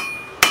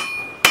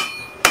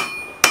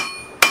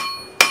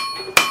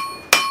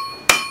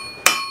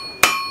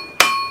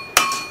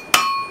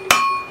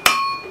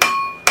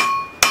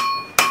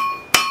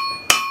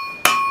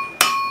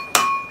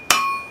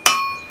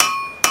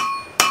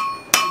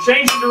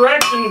 Change the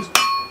directions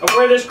of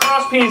where this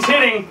cross peen's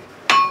hitting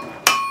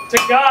to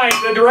guide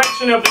the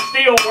direction of the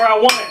steel where I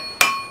want it.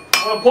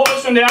 I'm going to pull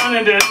this one down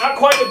into not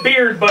quite a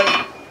beard, but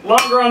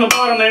longer on the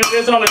bottom than it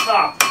is on the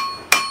top.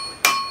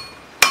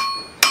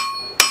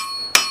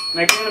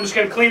 And again, I'm just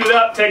going to clean it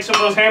up, take some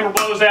of those hammer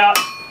blows out.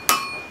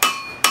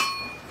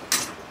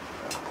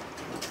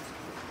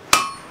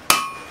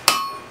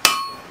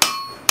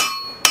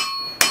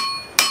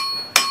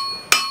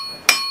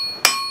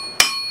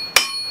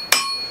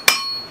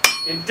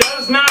 It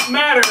does not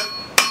matter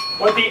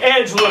what the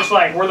edge looks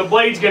like, where the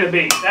blade's going to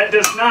be. That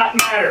does not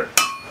matter.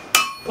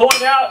 Pull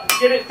it out,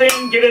 get it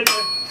thin, get it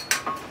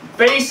the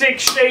basic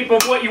shape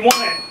of what you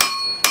want it.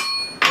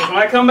 Because when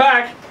I come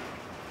back,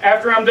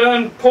 after I'm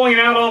done pulling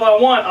out all I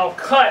want, I'll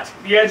cut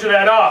the edge of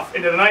that off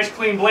into the nice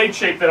clean blade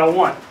shape that I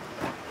want.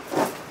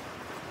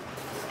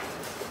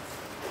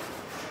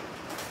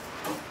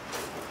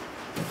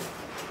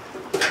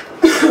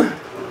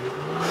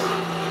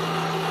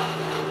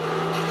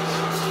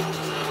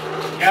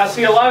 Yeah, I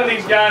see a lot of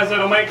these guys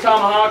that'll make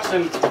tomahawks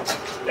and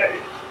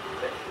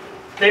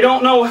they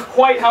don't know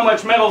quite how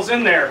much metal's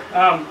in there.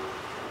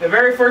 The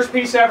very first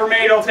piece I ever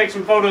made, I'll take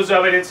some photos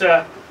of it. It's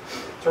a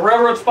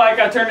railroad spike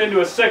I turned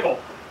into a sickle.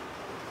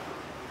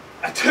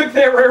 I took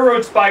that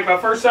railroad spike my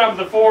first time at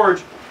the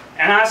forge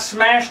and I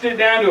smashed it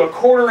down to a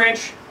 1/4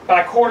 inch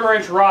by 1/4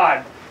 inch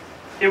rod.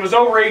 It was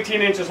over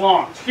 18 inches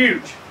long. It's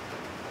huge.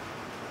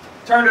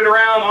 Turned it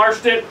around,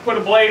 arched it, put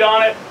a blade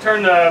on it,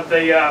 turned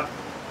the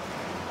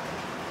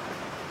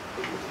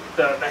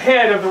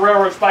head of the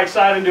railroad spike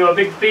side into a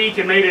big beak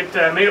and made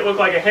it look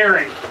like a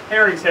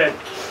herring's head.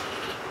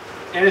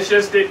 And it's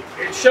just it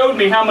showed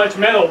me how much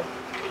metal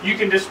you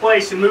can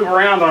displace and move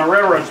around on a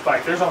railroad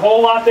spike. There's a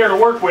whole lot there to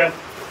work with.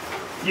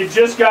 You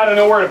just got to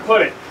know where to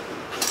put it.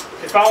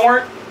 If I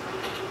weren't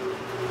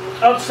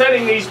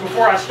upsetting these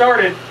before I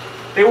started,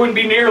 they wouldn't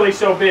be nearly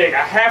so big.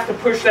 I have to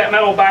push that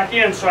metal back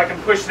in so I can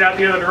push it out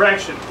the other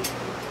direction.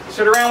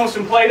 Sit around with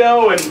some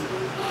Play-Doh and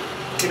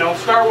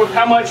start with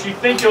how much you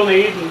think you'll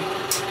need and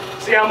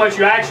see how much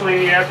you actually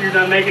need after you're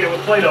done making it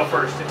with Play-Doh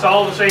first. It's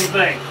all the same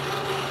thing.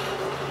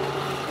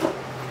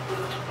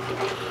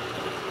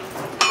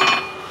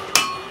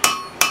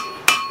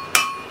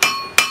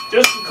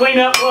 Just some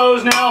cleanup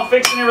blows now,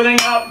 fixing everything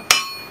up.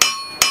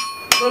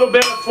 A little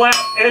bit of flat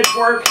edge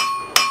work.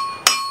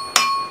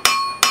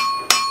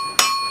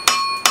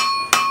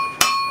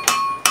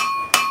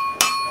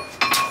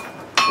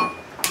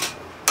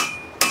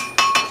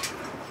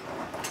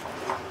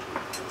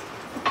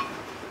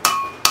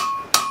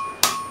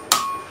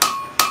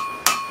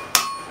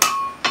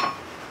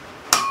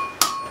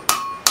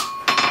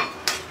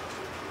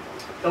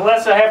 the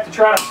less I have to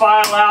try to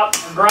file out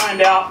or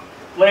grind out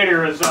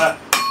later is better.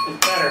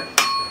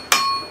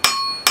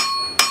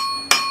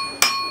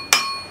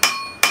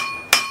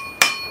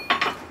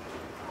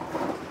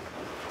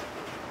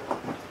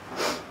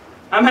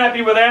 I'm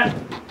happy with that.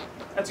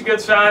 That's a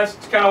good size.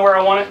 It's kind of where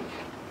I want it.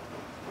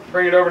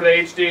 Bring it over to the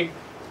HD.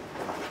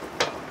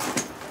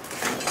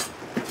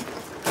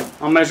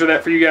 I'll measure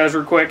that for you guys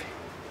real quick.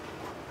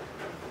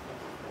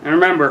 And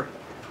remember,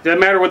 it doesn't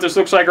matter what this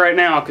looks like right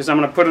now, because I'm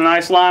going to put a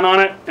nice line on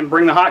it and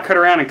bring the hot cut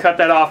around and cut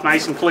that off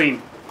nice and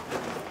clean.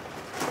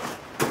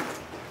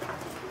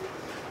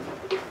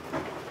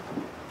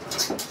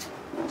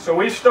 So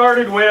we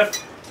started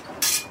with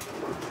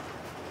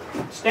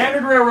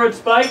standard railroad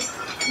spike.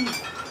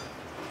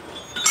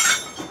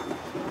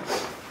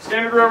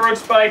 Standard railroad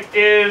spike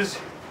is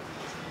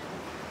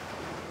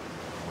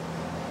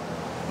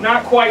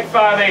not quite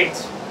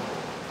 5/8.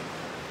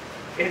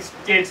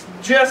 It's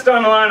just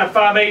on the line of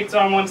 5/8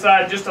 on one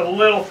side, just a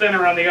little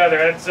thinner on the other.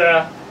 It's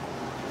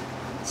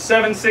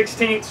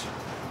 7/16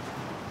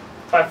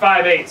 by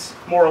 5/8,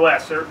 more or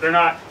less. They're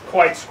not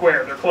quite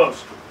square. They're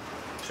close.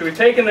 So we've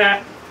taken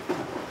that.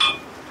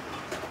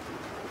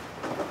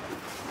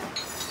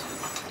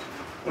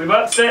 We've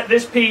upset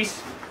this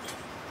piece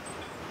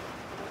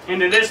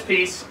into this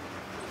piece,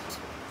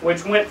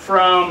 which went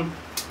from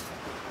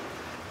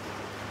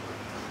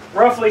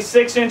roughly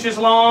 6 inches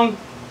long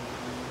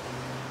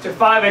to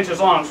 5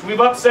 inches long. So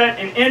we've upset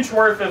an inch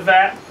worth of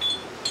that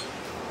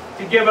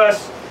to give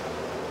us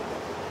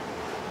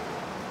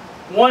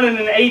 1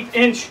 1/8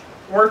 inch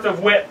worth of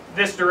width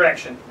this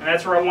direction. And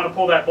that's where I want to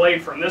pull that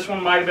blade from. This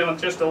one might have been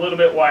just a little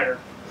bit wider.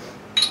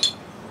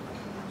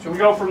 So we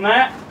go from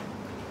that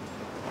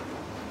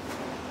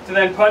to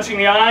then punching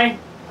the eye.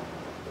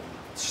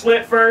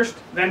 Slit first,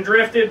 then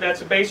drifted.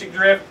 That's a basic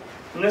drift.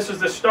 And this is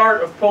the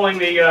start of pulling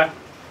the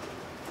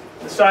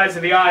sides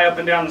of the eye up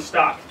and down the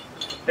stock.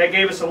 That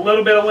gave us a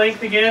little bit of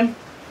length again.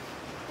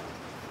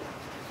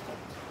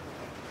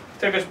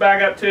 Took us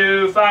back up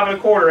to 5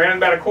 1/4, and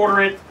about a 1/4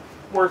 inch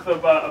worth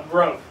of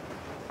growth.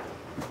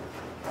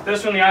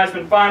 This one, the eye's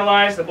been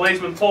finalized, the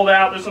blade's been pulled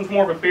out. This one's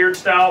more of a beard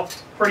style,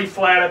 pretty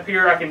flat up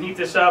here. I can heat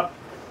this up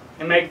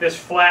and make this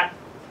flat,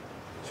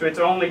 so it's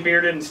only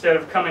bearded instead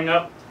of coming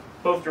up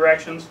both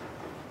directions.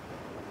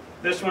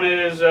 This one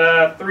is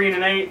 3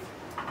 1/8,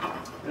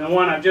 and the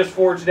one I've just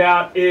forged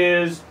out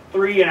is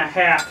 3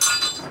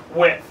 1/2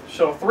 width.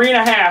 So 3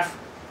 1/2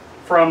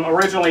 from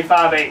originally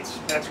 5/8.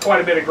 That's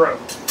quite a bit of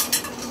growth.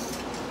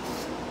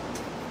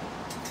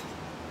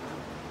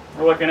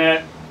 We're looking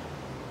at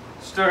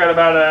still got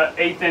about an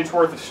 1/8 inch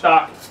worth of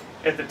stock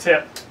at the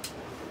tip,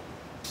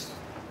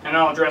 and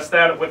I'll address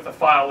that with the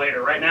file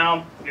later. Right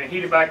now, I'm going to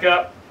heat it back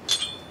up.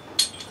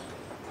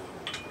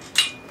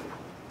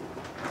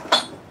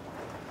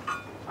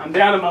 I'm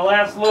down to my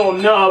last little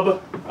nub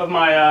of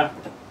my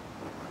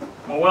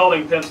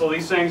welding pencil.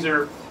 These things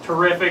are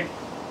terrific.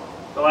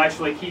 They'll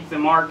actually keep the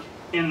mark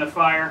in the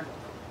fire.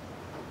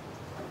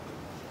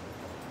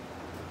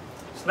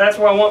 So that's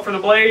what I want for the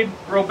blade.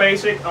 Real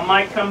basic. I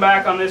might come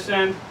back on this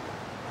end,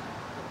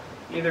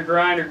 either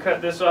grind or cut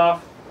this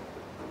off.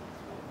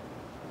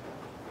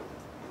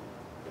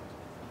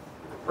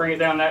 Bring it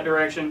down that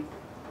direction.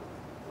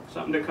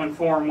 Something to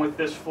conform with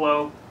this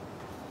flow.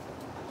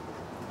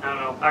 I don't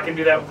know. I can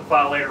do that with the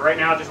file later. Right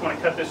now I just want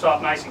to cut this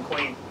off nice and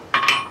clean.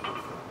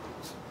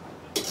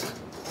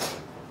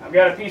 I've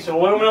got a piece of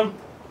aluminum.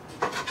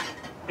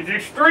 It's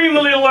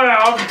extremely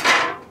loud,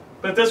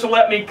 but this will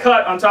let me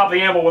cut on top of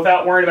the anvil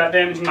without worrying about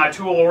damaging my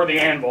tool or the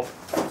anvil.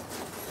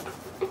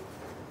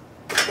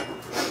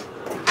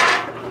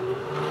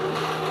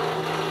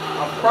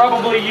 I'll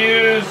probably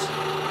use,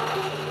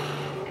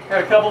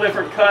 got a couple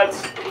different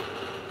cuts.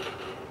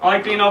 I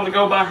like being able to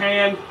go by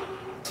hand.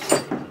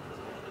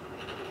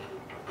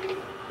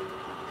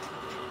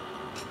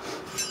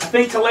 I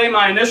think to lay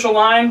my initial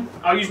line,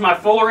 I'll use my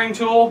fullering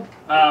tool.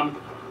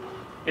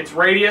 It's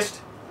radiused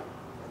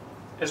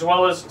as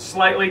well as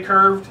slightly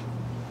curved.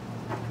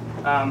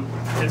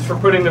 It's for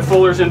putting the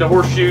fullers into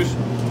horseshoes.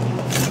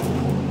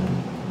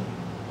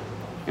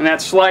 And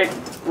that slight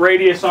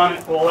radius on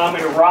it will allow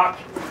me to rock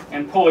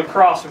and pull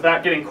across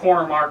without getting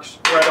corner marks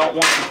where I don't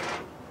want them.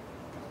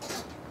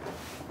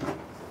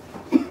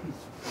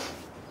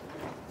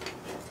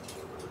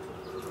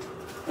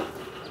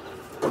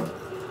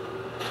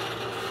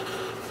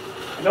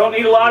 I don't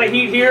need a lot of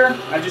heat here.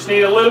 I just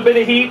need a little bit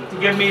of heat to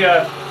give me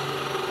a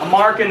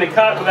mark in the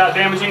cut without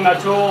damaging my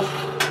tools.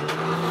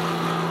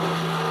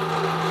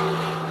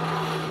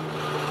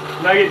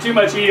 If I get too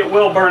much heat, it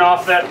will burn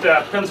off that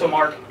pencil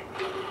mark.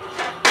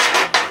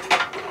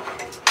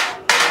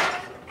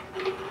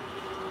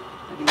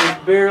 I can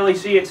just barely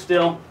see it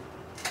still.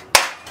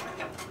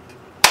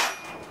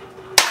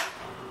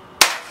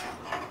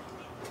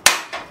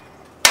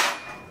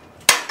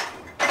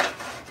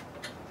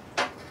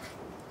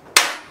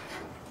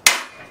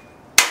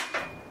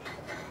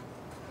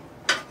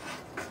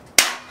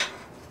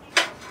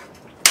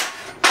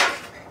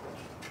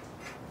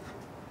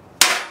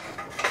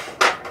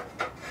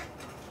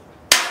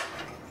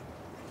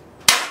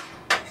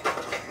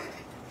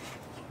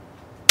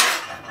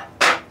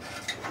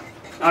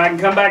 I can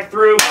come back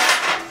through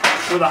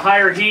with a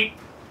higher heat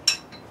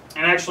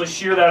and actually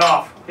shear that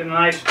off. Get a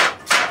nice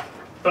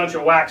bunch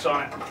of wax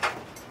on it.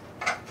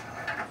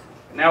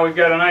 Now we've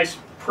got a nice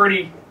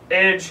pretty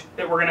edge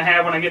that we're going to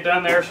have when I get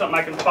done there, something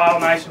I can file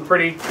nice and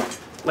pretty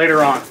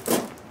later on.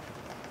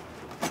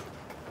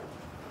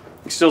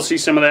 You still see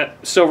some of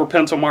that silver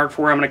pencil mark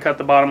for where I'm going to cut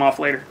the bottom off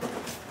later.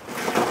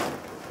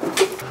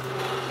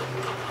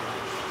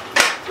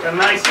 Got a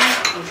nice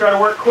heat. I'm trying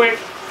to work quick.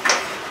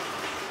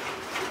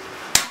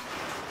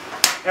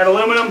 Got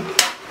aluminum.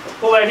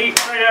 Pull that heat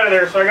right out of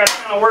there, so I got to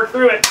kind of work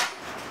through it.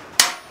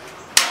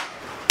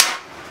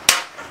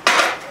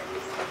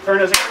 Turn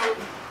this out.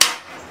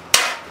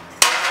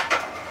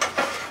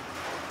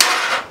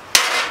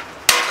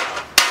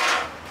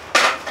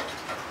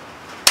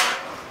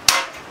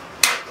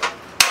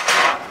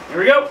 Here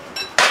we go.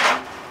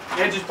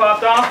 Edge just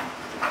popped off.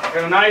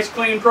 Got a nice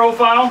clean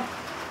profile.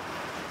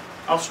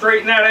 I'll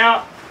straighten that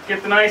out,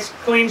 get the nice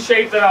clean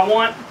shape that I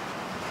want.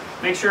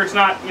 Make sure it's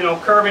not,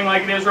 curving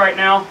like it is right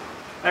now.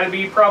 That'd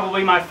be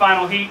probably my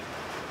final heat.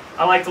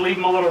 I like to leave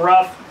them a little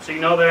rough so you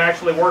know that I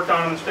actually worked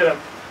on them instead of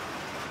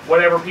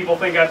whatever people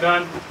think I've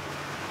done.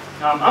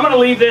 I'm going to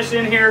leave this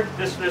in here,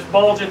 this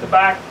bulge at the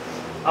back.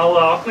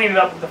 I'll clean it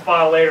up with the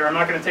file later. I'm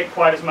not going to take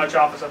quite as much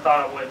off as I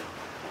thought I would.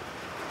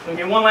 So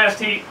get one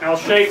last heat and I'll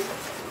shape.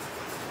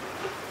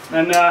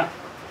 And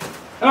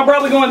I'll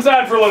probably go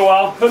inside for a little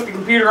while, hook the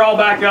computer all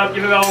back up,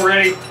 get it all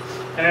ready,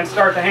 and then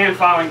start the hand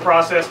filing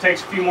process.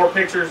 Takes a few more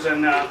pictures,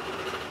 and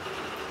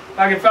if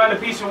I can find a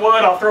piece of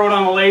wood, I'll throw it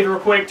on the lathe real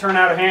quick, turn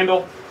out a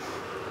handle,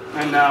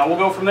 and we'll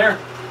go from there.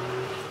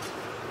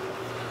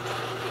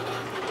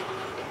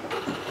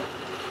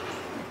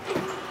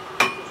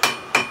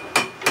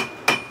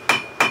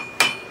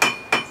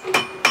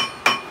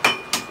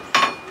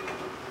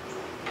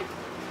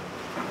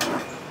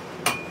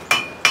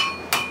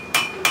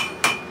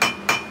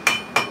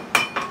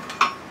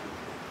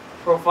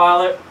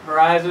 Profile it,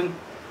 horizon.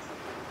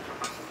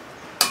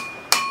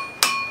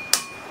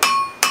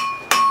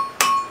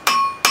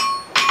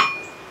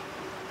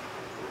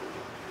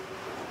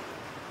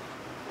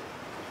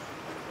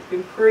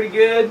 Looking pretty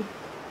good.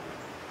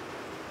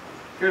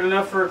 Good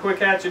enough for a quick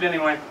hatchet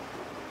anyway.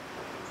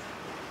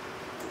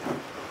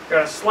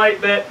 Got a slight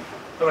bit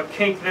of a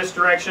kink this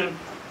direction.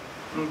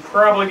 I'm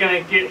probably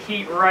going to get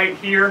heat right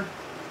here.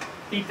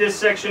 Heat this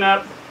section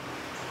up.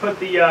 Put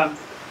the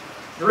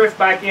drift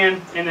back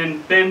in and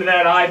then bend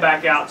that eye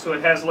back out so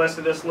it has less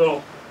of this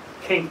little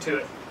kink to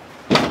it.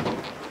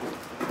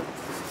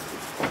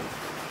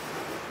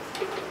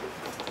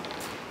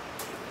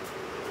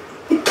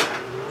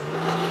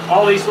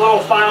 All these little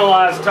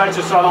finalized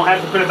touches so I don't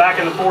have to put it back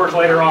in the forge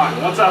later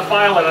on. Once I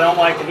file it, I don't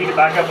like to heat it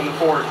back up in the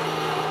forge.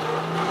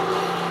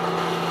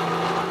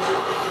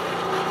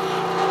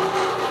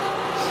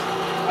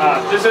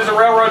 This is a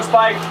railroad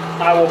spike.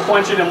 I will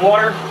quench it in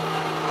water.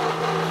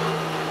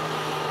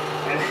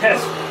 It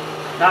has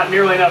not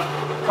nearly enough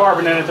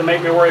carbon in it to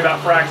make me worry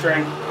about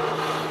fracturing.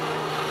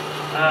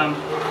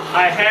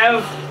 I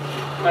have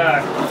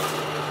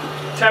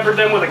tempered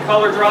them with a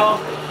color draw,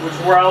 which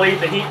is where I'll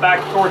leave the heat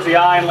back towards the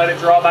eye and let it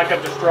draw back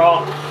up to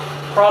straw.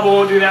 Probably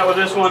won't do that with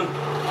this one,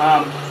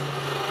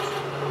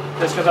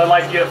 just because I'd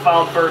like to get it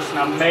filed first, and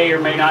I may or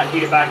may not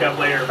heat it back up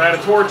later. If I had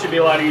a torch, it'd be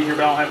a lot easier,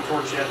 but I don't have a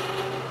torch yet.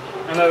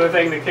 Another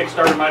thing that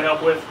Kickstarter might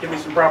help with, give me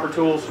some proper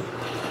tools,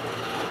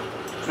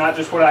 not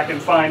just what I can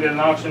find at an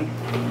auction.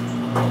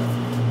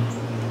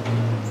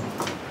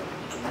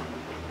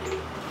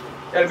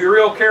 Got to be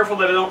real careful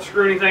that I don't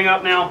screw anything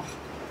up now,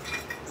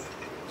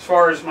 as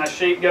far as my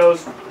shape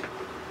goes.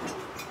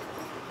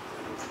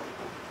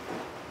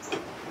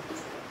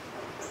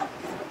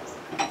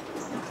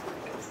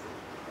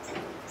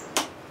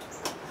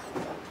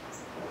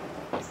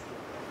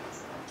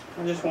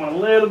 I just want a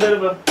little bit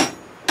of a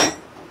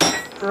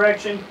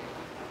correction,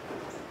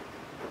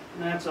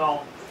 and that's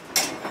all.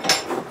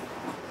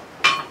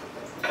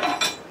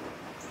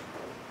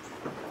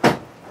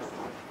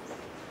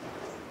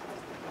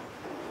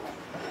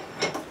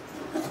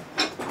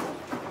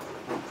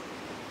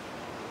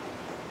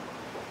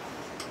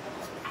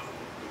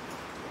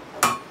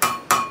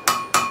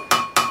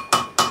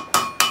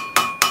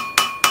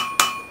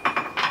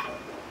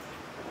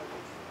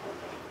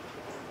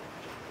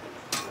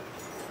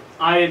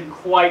 I ain't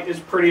quite as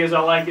pretty as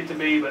I like it to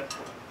be, but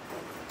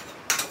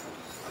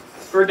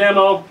for a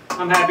demo,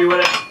 I'm happy with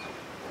it.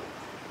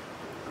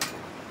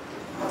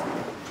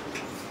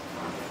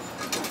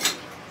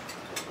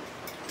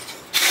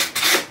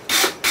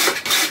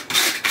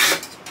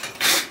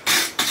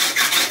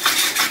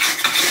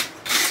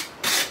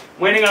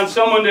 Waiting on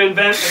someone to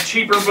invent a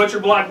cheaper butcher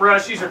block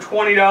brush. These are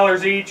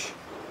 $20 each.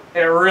 It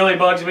really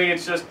bugs me.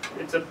 It's a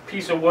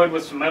piece of wood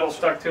with some metal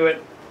stuck to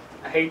it.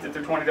 I hate that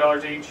they're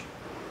 $20 each.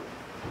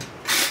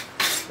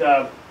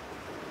 The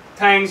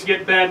tangs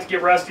get bent,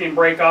 get rusty, and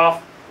break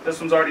off. This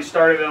one's already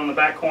started on the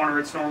back corner.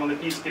 It's normally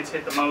the piece that gets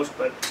hit the most,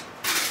 but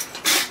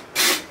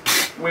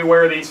we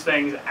wear these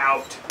things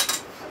out.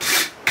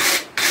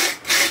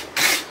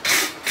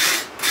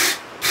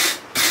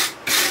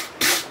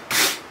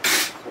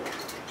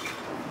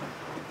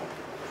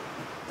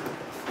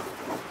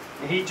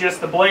 heat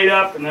just the blade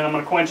up, and then I'm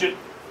going to quench it.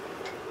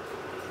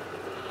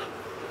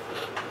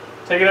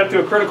 Take it up to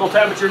a critical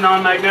temperature,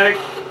 non-magnetic.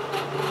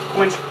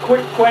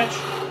 Quick quench.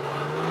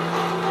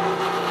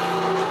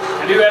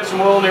 I do have some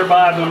oil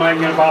nearby, but I'm not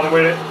even going to bother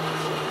with it.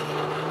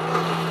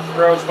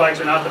 Railroad spikes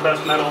are not the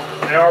best metal.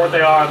 They are what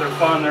they are. They're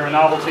fun. They're a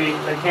novelty.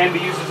 They can be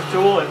used as a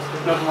tool.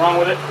 There's nothing wrong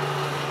with it.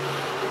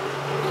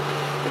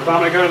 If I'm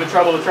going to go to the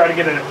trouble to try to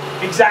get an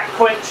exact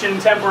quench and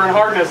temper and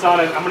hardness on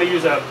it, I'm going to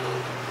use a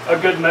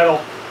good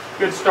metal,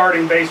 good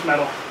starting base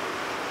metal.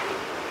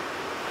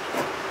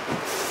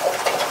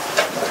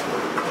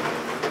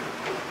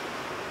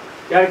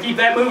 Got to keep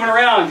that moving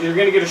around because you're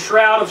going to get a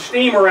shroud of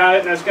steam around it,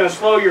 and that's going to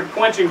slow your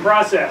quenching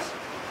process.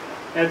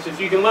 That's,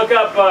 if you can look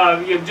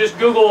up, you just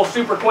Google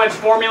super quench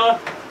formula,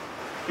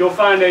 you'll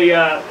find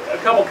a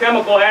couple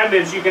chemical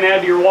additives you can add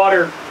to your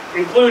water,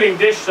 including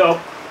dish soap.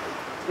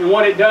 And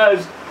what it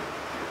does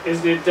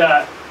is it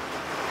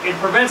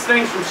prevents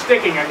things from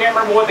sticking. I can't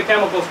remember what the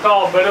chemical is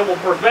called, but it will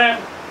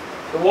prevent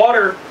the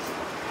water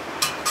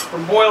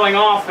from boiling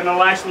off, and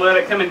it'll actually let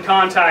it come in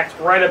contact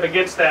right up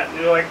against that. And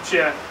it'll like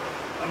a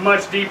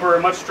much deeper,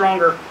 a much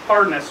stronger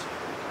hardness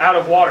out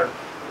of water.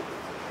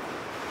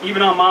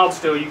 Even on mild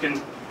steel, you can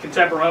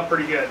temper them up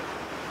pretty good.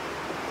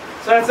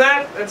 So that's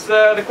that. That's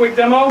the quick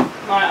demo.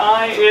 My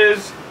eye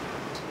is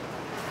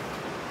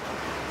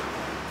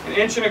 1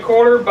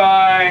 1/4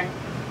 by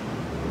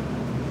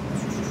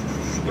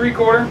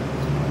 3/4.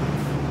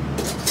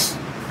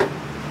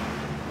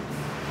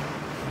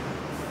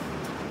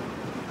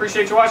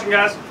 Appreciate you watching,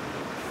 guys.